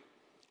Mary,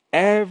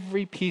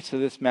 every piece of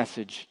this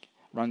message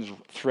runs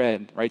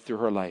thread right through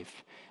her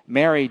life.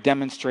 Mary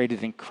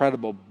demonstrated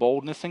incredible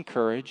boldness and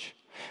courage.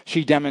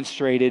 She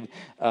demonstrated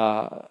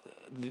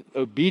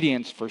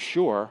obedience for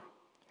sure.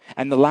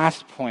 And the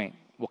last point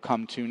we'll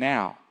come to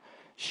now.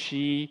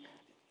 She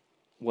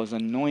was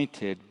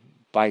anointed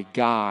by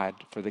God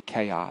for the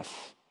chaos.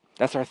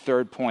 That's our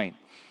third point.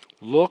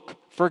 Look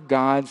for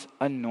God's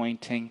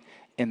anointing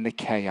in the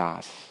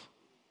chaos.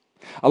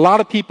 A lot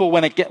of people,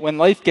 when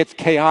life gets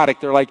chaotic,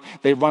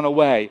 they run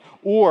away.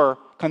 Or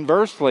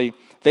conversely,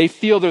 they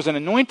feel there's an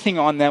anointing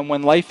on them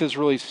when life is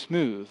really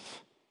smooth,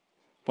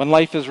 when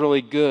life is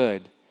really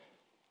good.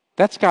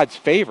 That's God's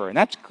favor, and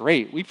that's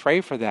great. We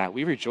pray for that.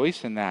 We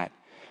rejoice in that.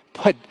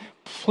 But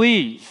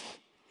please,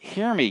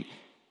 hear me.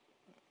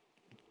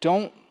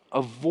 Don't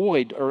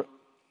avoid, or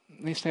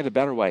let me say it a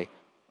better way.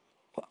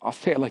 I'll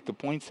say it like the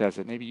point says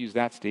it. Maybe use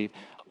that, Steve.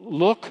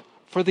 Look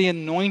for the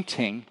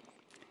anointing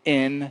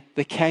in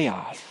the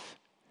chaos.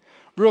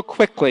 Real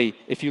quickly,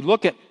 if you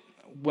look at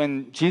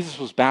when Jesus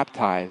was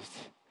baptized,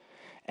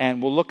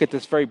 and we'll look at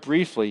this very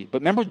briefly,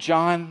 but remember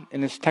John,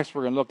 in this text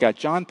we're going to look at,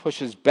 John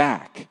pushes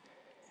back,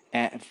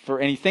 and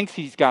he thinks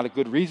he's got a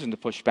good reason to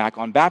push back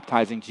on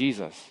baptizing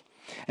Jesus.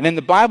 And in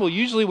the Bible,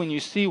 usually when you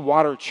see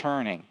water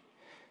churning,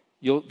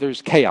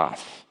 there's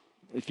chaos.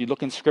 If you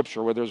look in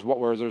Scripture, where there's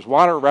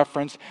water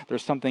reference,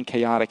 there's something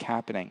chaotic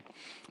happening.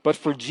 But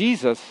for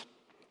Jesus,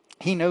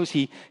 he knows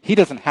he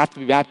doesn't have to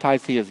be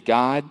baptized. He is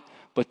God.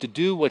 But to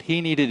do what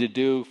he needed to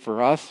do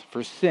for us,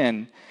 for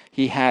sin,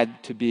 he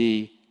had to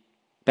be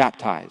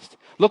baptized.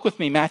 Look with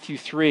me, Matthew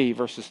 3,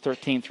 verses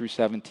 13 through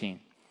 17.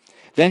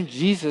 Then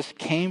Jesus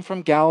came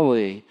from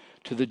Galilee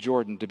to the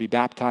Jordan to be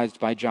baptized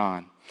by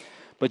John.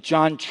 But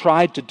John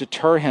tried to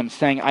deter him,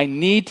 saying, I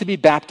need to be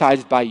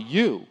baptized by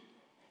you,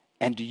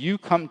 and do you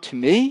come to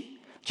me?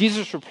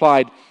 Jesus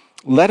replied,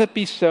 let it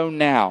be so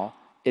now.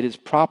 It is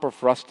proper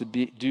for us to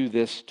do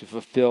this to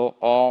fulfill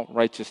all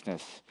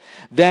righteousness.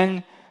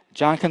 Then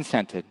John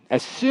consented.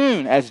 As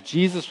soon as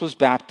Jesus was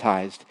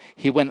baptized,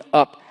 he went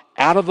up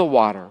out of the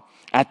water.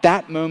 At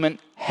that moment,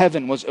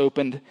 heaven was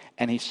opened,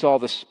 and he saw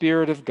the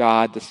Spirit of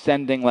God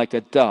descending like a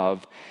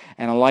dove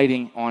and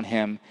alighting on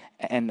him.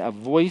 And a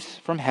voice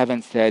from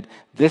heaven said,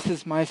 this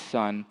is my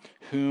Son,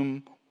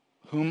 whom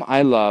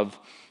I love,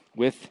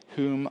 with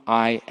whom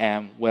I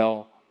am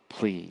well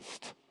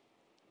pleased.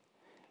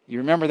 You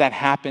remember that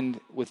happened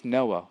with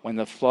Noah when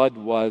the flood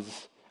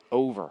was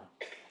over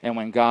and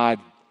when God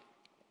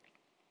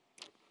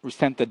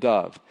sent the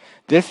dove.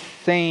 This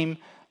same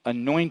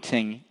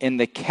anointing in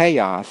the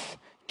chaos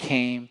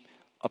came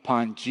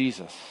upon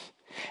Jesus.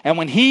 And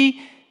when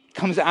he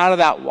comes out of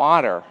that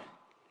water,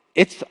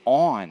 it's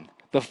on.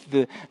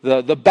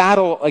 The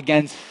battle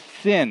against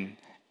sin,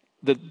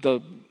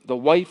 the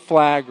white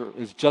flag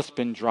has just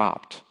been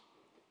dropped.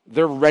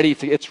 They're ready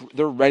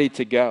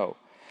to go.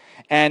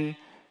 And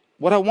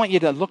what I want you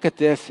to look at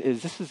this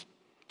is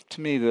to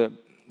me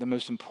the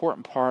most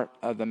important part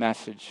of the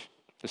message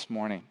this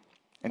morning.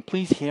 And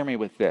please hear me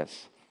with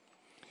this.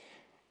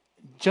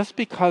 Just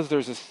because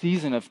there's a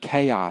season of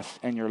chaos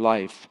in your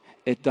life,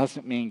 it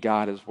doesn't mean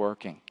God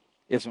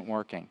isn't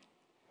working.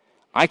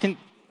 I can,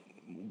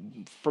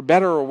 for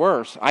better or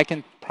worse, I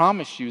can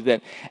promise you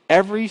that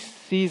every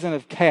season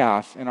of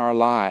chaos in our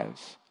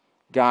lives,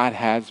 God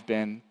has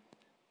been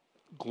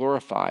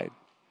glorified.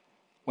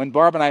 When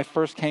Barb and I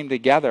first came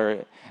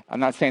together, I'm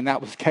not saying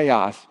that was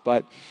chaos,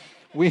 but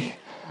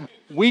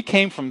we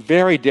came from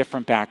very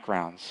different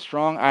backgrounds.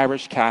 Strong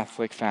Irish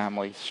Catholic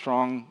family,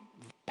 strong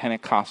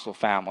Pentecostal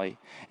family,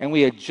 and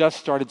we had just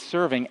started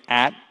serving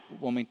at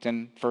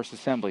Wilmington First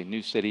Assembly,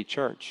 New City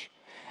Church.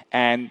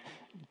 And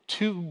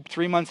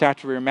 2-3 months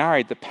after we were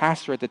married, the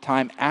pastor at the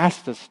time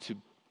asked us to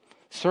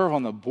serve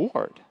on the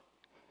board.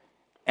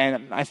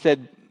 And I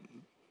said,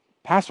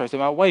 Pastor,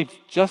 my wife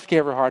just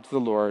gave her heart to the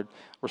Lord.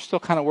 We're still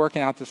kind of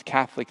working out this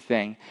Catholic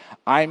thing.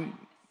 I'm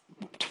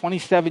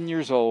 27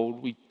 years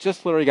old. We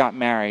just literally got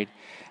married.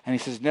 And he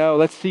says, no,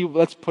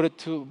 let's put it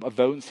to a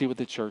vote and see what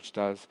the church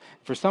does.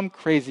 For some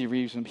crazy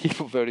reason,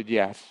 people voted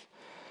yes.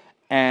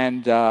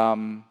 And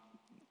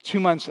 2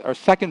 months, our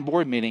second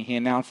board meeting, he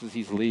announces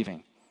he's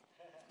leaving.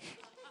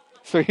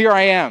 So here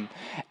I am.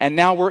 And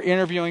now we're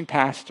interviewing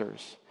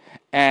pastors.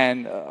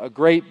 And a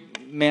great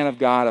man of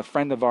God, a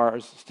friend of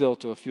ours, still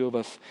to a few of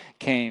us,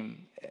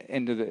 came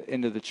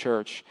into the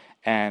church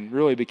and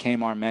really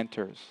became our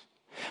mentors.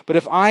 But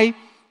if I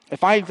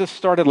just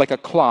started like a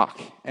clock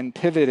and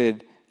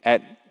pivoted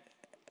at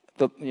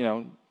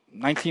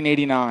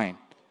 1989,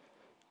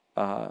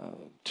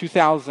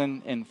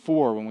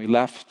 2004 when we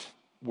left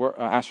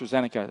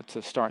AstraZeneca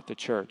to start the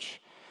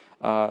church,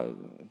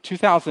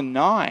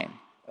 2009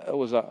 it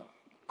was a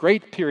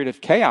great period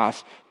of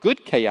chaos,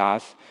 good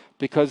chaos,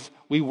 because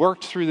we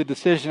worked through the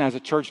decision as a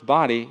church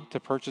body to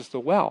purchase the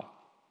well.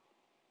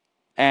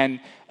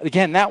 And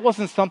again, that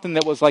wasn't something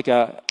that was like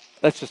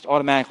let's just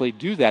automatically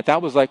do that.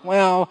 That was like,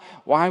 well,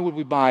 why would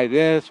we buy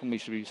this when we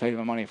should be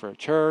saving money for a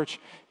church?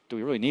 Do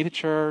we really need a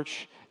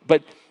church?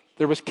 But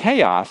there was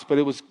chaos, but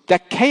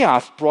that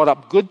chaos brought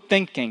up good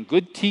thinking,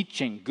 good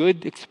teaching,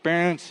 good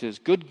experiences,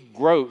 good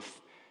growth.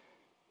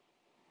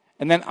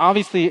 And then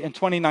obviously in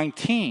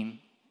 2019,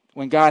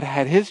 when God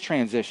had his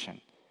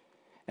transition,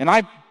 and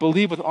I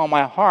believe with all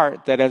my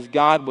heart that as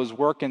God was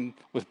working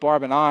with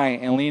Barb and I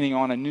and leaning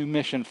on a new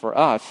mission for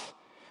us,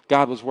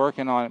 God was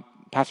working on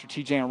Pastor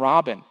TJ and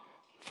Robin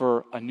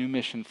for a new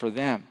mission for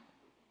them.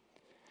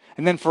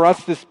 And then for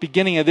us, this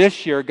beginning of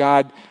this year,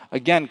 God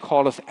again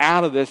called us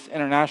out of this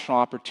international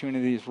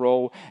opportunities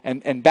role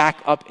and back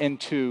up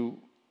into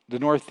the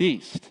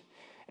Northeast.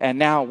 And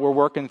now we're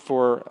working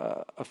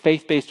for a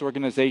faith-based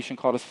organization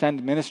called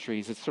Ascend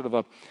Ministries. It's sort of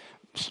a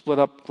split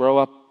up, grow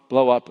up,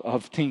 blow up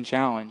of Teen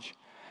Challenge.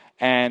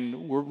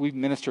 And we've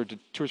ministered to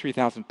 2,000 or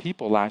 3,000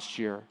 people last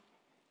year.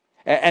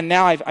 And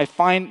now I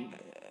find,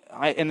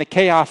 in the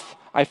chaos,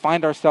 I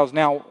find ourselves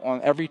now on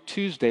every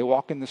Tuesday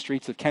walking the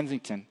streets of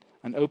Kensington,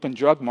 an open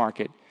drug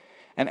market,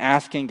 and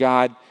asking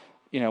God,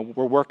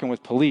 we're working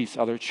with police,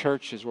 other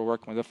churches, we're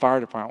working with the fire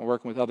department, we're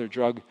working with other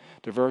drug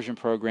diversion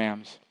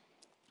programs.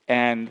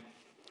 And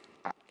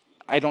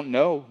I don't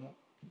know.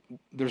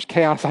 There's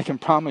chaos, I can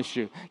promise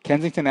you.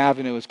 Kensington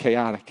Avenue is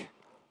chaotic.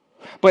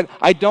 But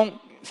I don't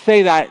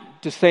say that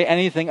to say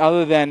anything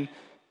other than,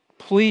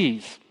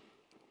 please,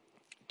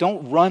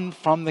 don't run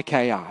from the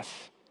chaos.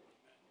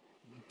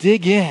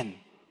 Dig in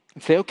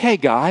and say, okay,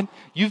 God,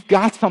 you've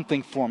got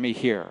something for me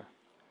here.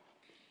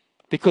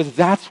 Because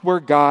that's where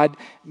God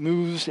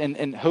moves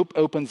and hope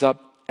opens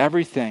up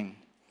everything.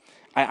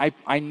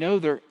 I know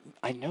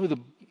the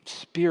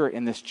spirit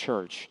in this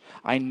church.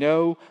 I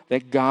know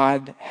that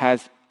God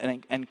has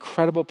an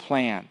incredible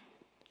plan.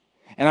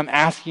 And I'm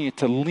asking you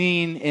to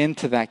lean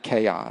into that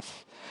chaos.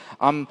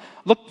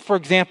 Look, for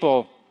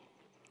example,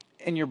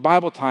 in your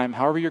Bible time,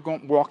 however you're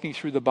walking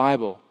through the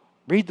Bible,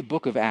 read the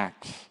book of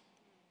Acts.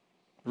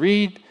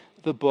 Read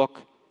the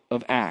book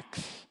of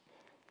Acts.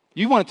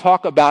 You want to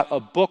talk about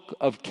a book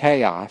of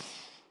chaos.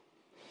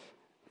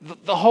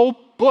 The whole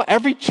book,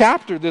 every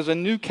chapter, there's a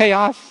new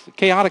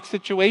chaotic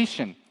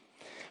situation.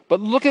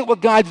 But look at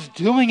what God's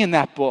doing in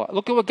that book.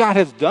 Look at what God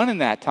has done in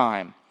that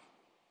time.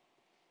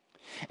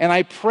 And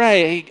I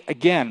pray,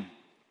 again,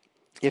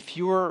 if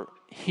you're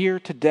here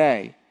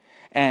today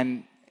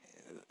and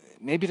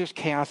maybe there's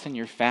chaos in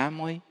your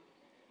family,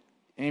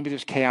 maybe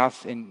there's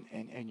chaos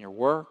in your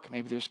work,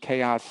 maybe there's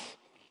chaos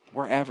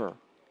wherever,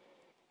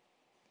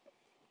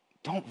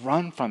 don't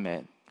run from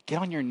it. Get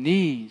on your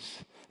knees.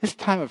 This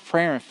time of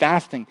prayer and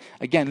fasting,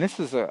 again, this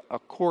is a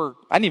core.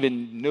 I didn't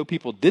even know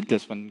people did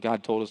this when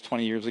God told us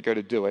 20 years ago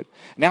to do it.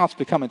 Now it's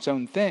become its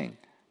own thing,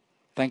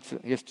 thanks to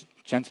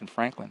Jensen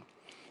Franklin.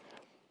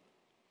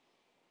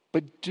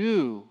 But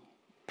do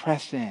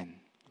press in.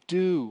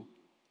 Do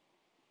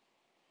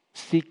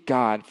seek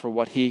God for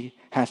what he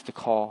has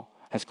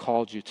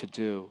called you to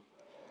do.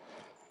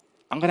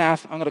 I'm going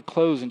to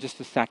close in just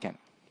a second.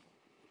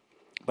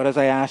 But as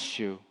I asked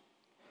you,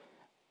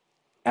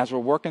 as we're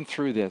working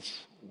through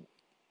this,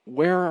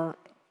 where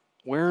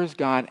is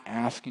God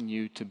asking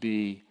you to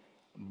be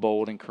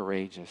bold and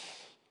courageous?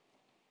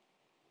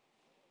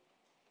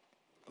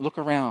 Look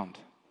around,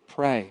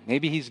 pray.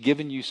 Maybe he's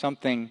given you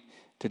something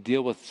to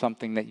deal with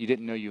something that you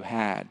didn't know you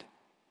had.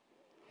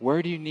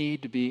 Where do you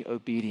need to be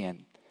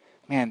obedient?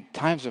 Man,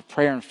 times of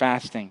prayer and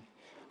fasting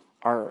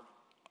are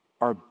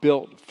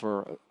built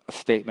for a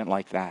statement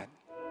like that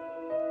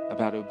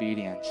about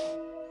obedience.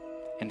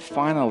 And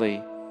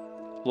finally,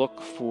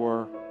 look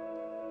for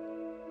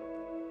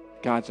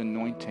God's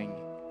anointing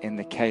in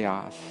the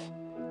chaos.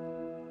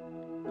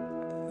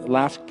 The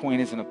last point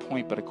isn't a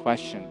point, but a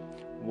question.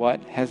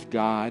 What has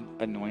God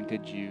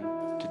anointed you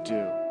to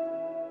do?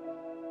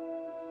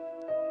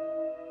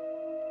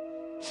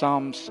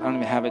 Psalms, I don't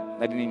even have it,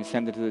 I didn't even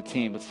send it to the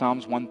team, but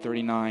Psalms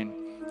 139,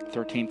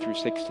 13 through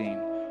 16.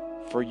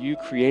 For you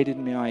created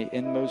my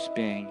inmost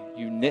being.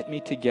 You knit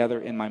me together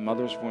in my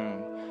mother's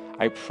womb.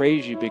 I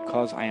praise you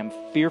because I am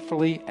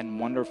fearfully and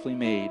wonderfully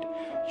made.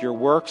 Your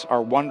works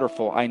are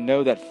wonderful. I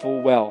know that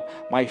full well.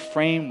 My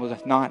frame was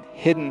not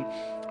hidden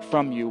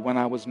from you when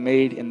I was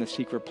made in the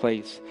secret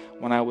place,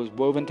 when I was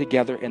woven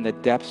together in the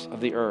depths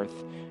of the earth.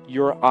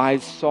 Your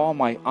eyes saw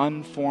my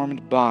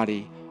unformed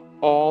body.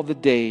 All the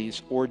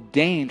days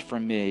ordained for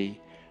me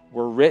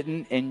were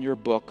written in your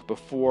book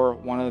before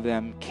one of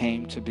them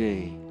came to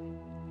be.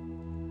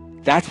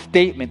 That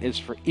statement is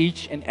for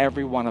each and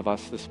every one of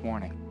us this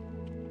morning.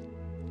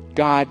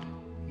 God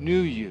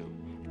knew you.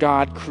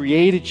 God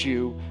created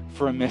you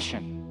for a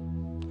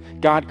mission.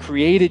 God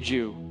created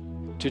you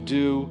to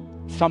do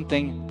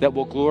something that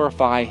will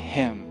glorify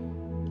him.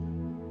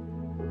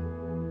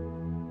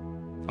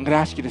 I'm going to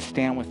ask you to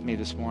stand with me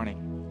this morning.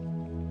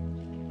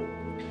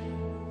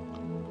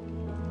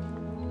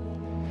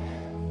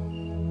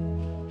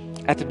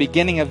 At the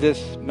beginning of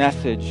this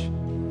message,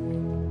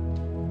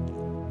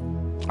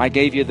 I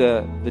gave you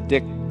the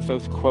Dick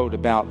Foth quote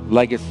about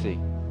legacy.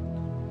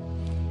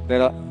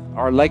 That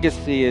our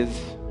legacy is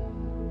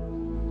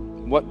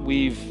what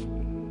we've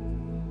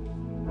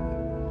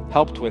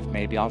helped with,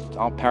 maybe.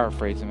 I'll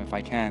paraphrase him if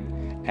I can.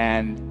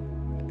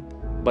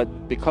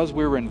 But because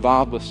we were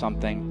involved with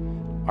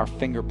something, our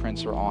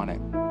fingerprints are on it.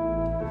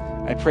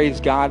 I praise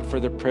God for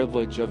the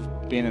privilege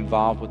of being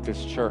involved with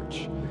this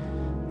church.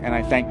 And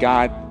I thank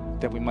God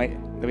that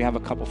we have a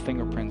couple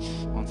fingerprints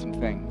on some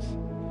things.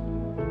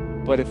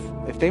 But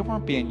if they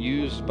weren't being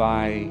used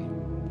by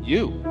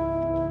you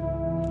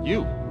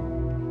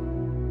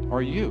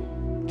or you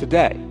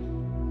today,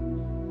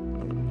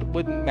 it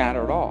wouldn't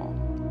matter at all.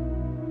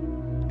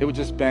 It would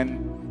just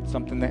been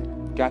something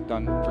that got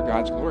done for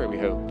God's glory, we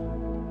hope.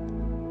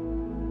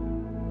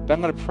 But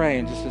I'm going to pray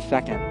in just a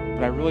second.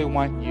 But I really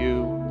want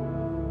you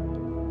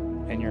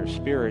and your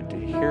spirit to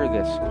hear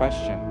this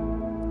question.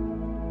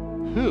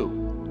 Who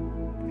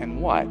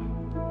and what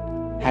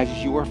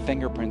has your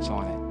fingerprints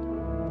on it?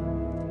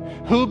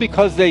 Who,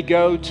 because they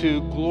go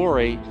to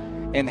glory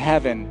in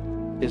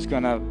heaven, is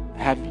going to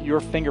have your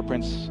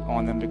fingerprints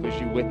on them because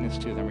you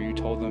witnessed to them or you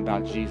told them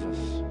about Jesus?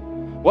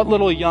 What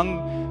little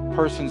young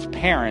person's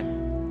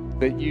parent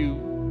that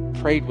you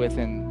prayed with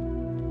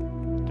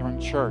during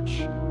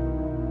church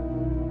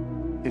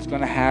is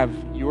going to have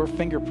your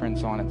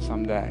fingerprints on it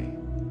someday?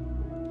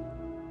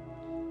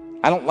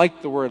 I don't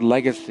like the word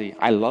legacy.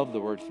 I love the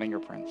word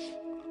fingerprints.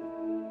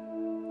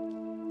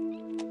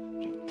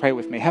 Pray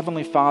with me.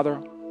 Heavenly Father,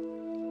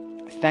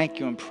 I thank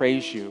you and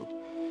praise you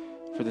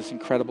for this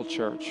incredible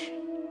church.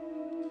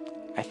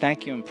 I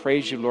thank you and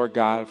praise you, Lord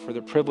God, for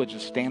the privilege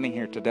of standing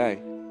here today,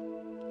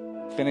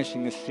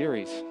 finishing this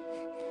series.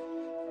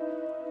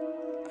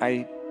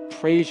 I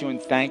praise you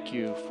and thank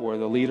you for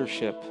the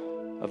leadership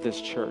of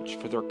this church,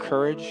 for their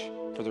courage,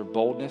 for their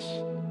boldness,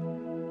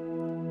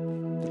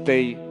 that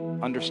they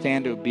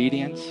understand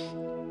obedience,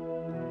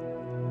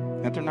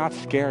 and that they're not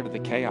scared of the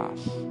chaos.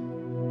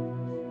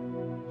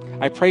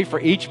 I pray for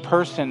each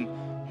person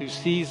who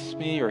sees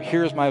me or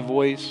hears my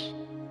voice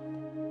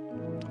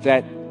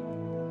that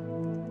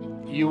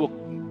you will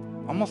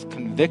almost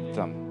convict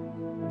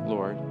them,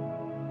 Lord,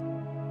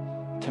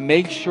 to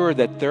make sure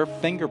that their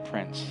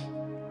fingerprints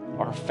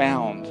are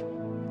found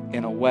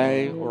in a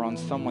way or on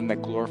someone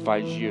that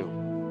glorifies you.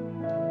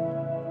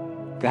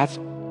 That's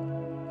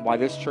why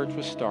this church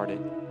was started,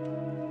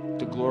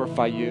 to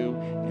glorify you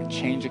and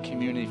change a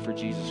community for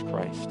Jesus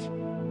Christ.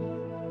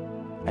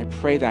 I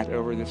pray that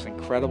over this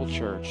incredible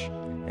church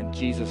in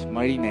Jesus'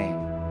 mighty name.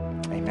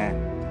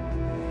 Amen.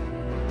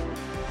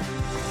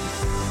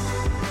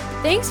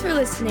 Thanks for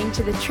listening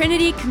to the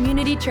Trinity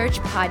Community Church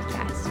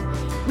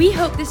podcast. We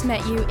hope this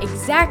met you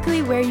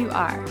exactly where you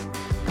are.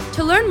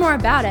 To learn more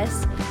about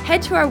us,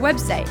 head to our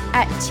website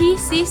at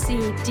tccde.com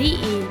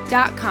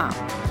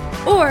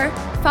or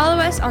follow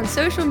us on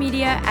social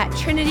media at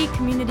Trinity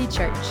Community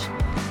Church.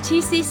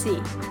 TCC,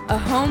 a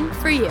home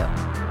for you.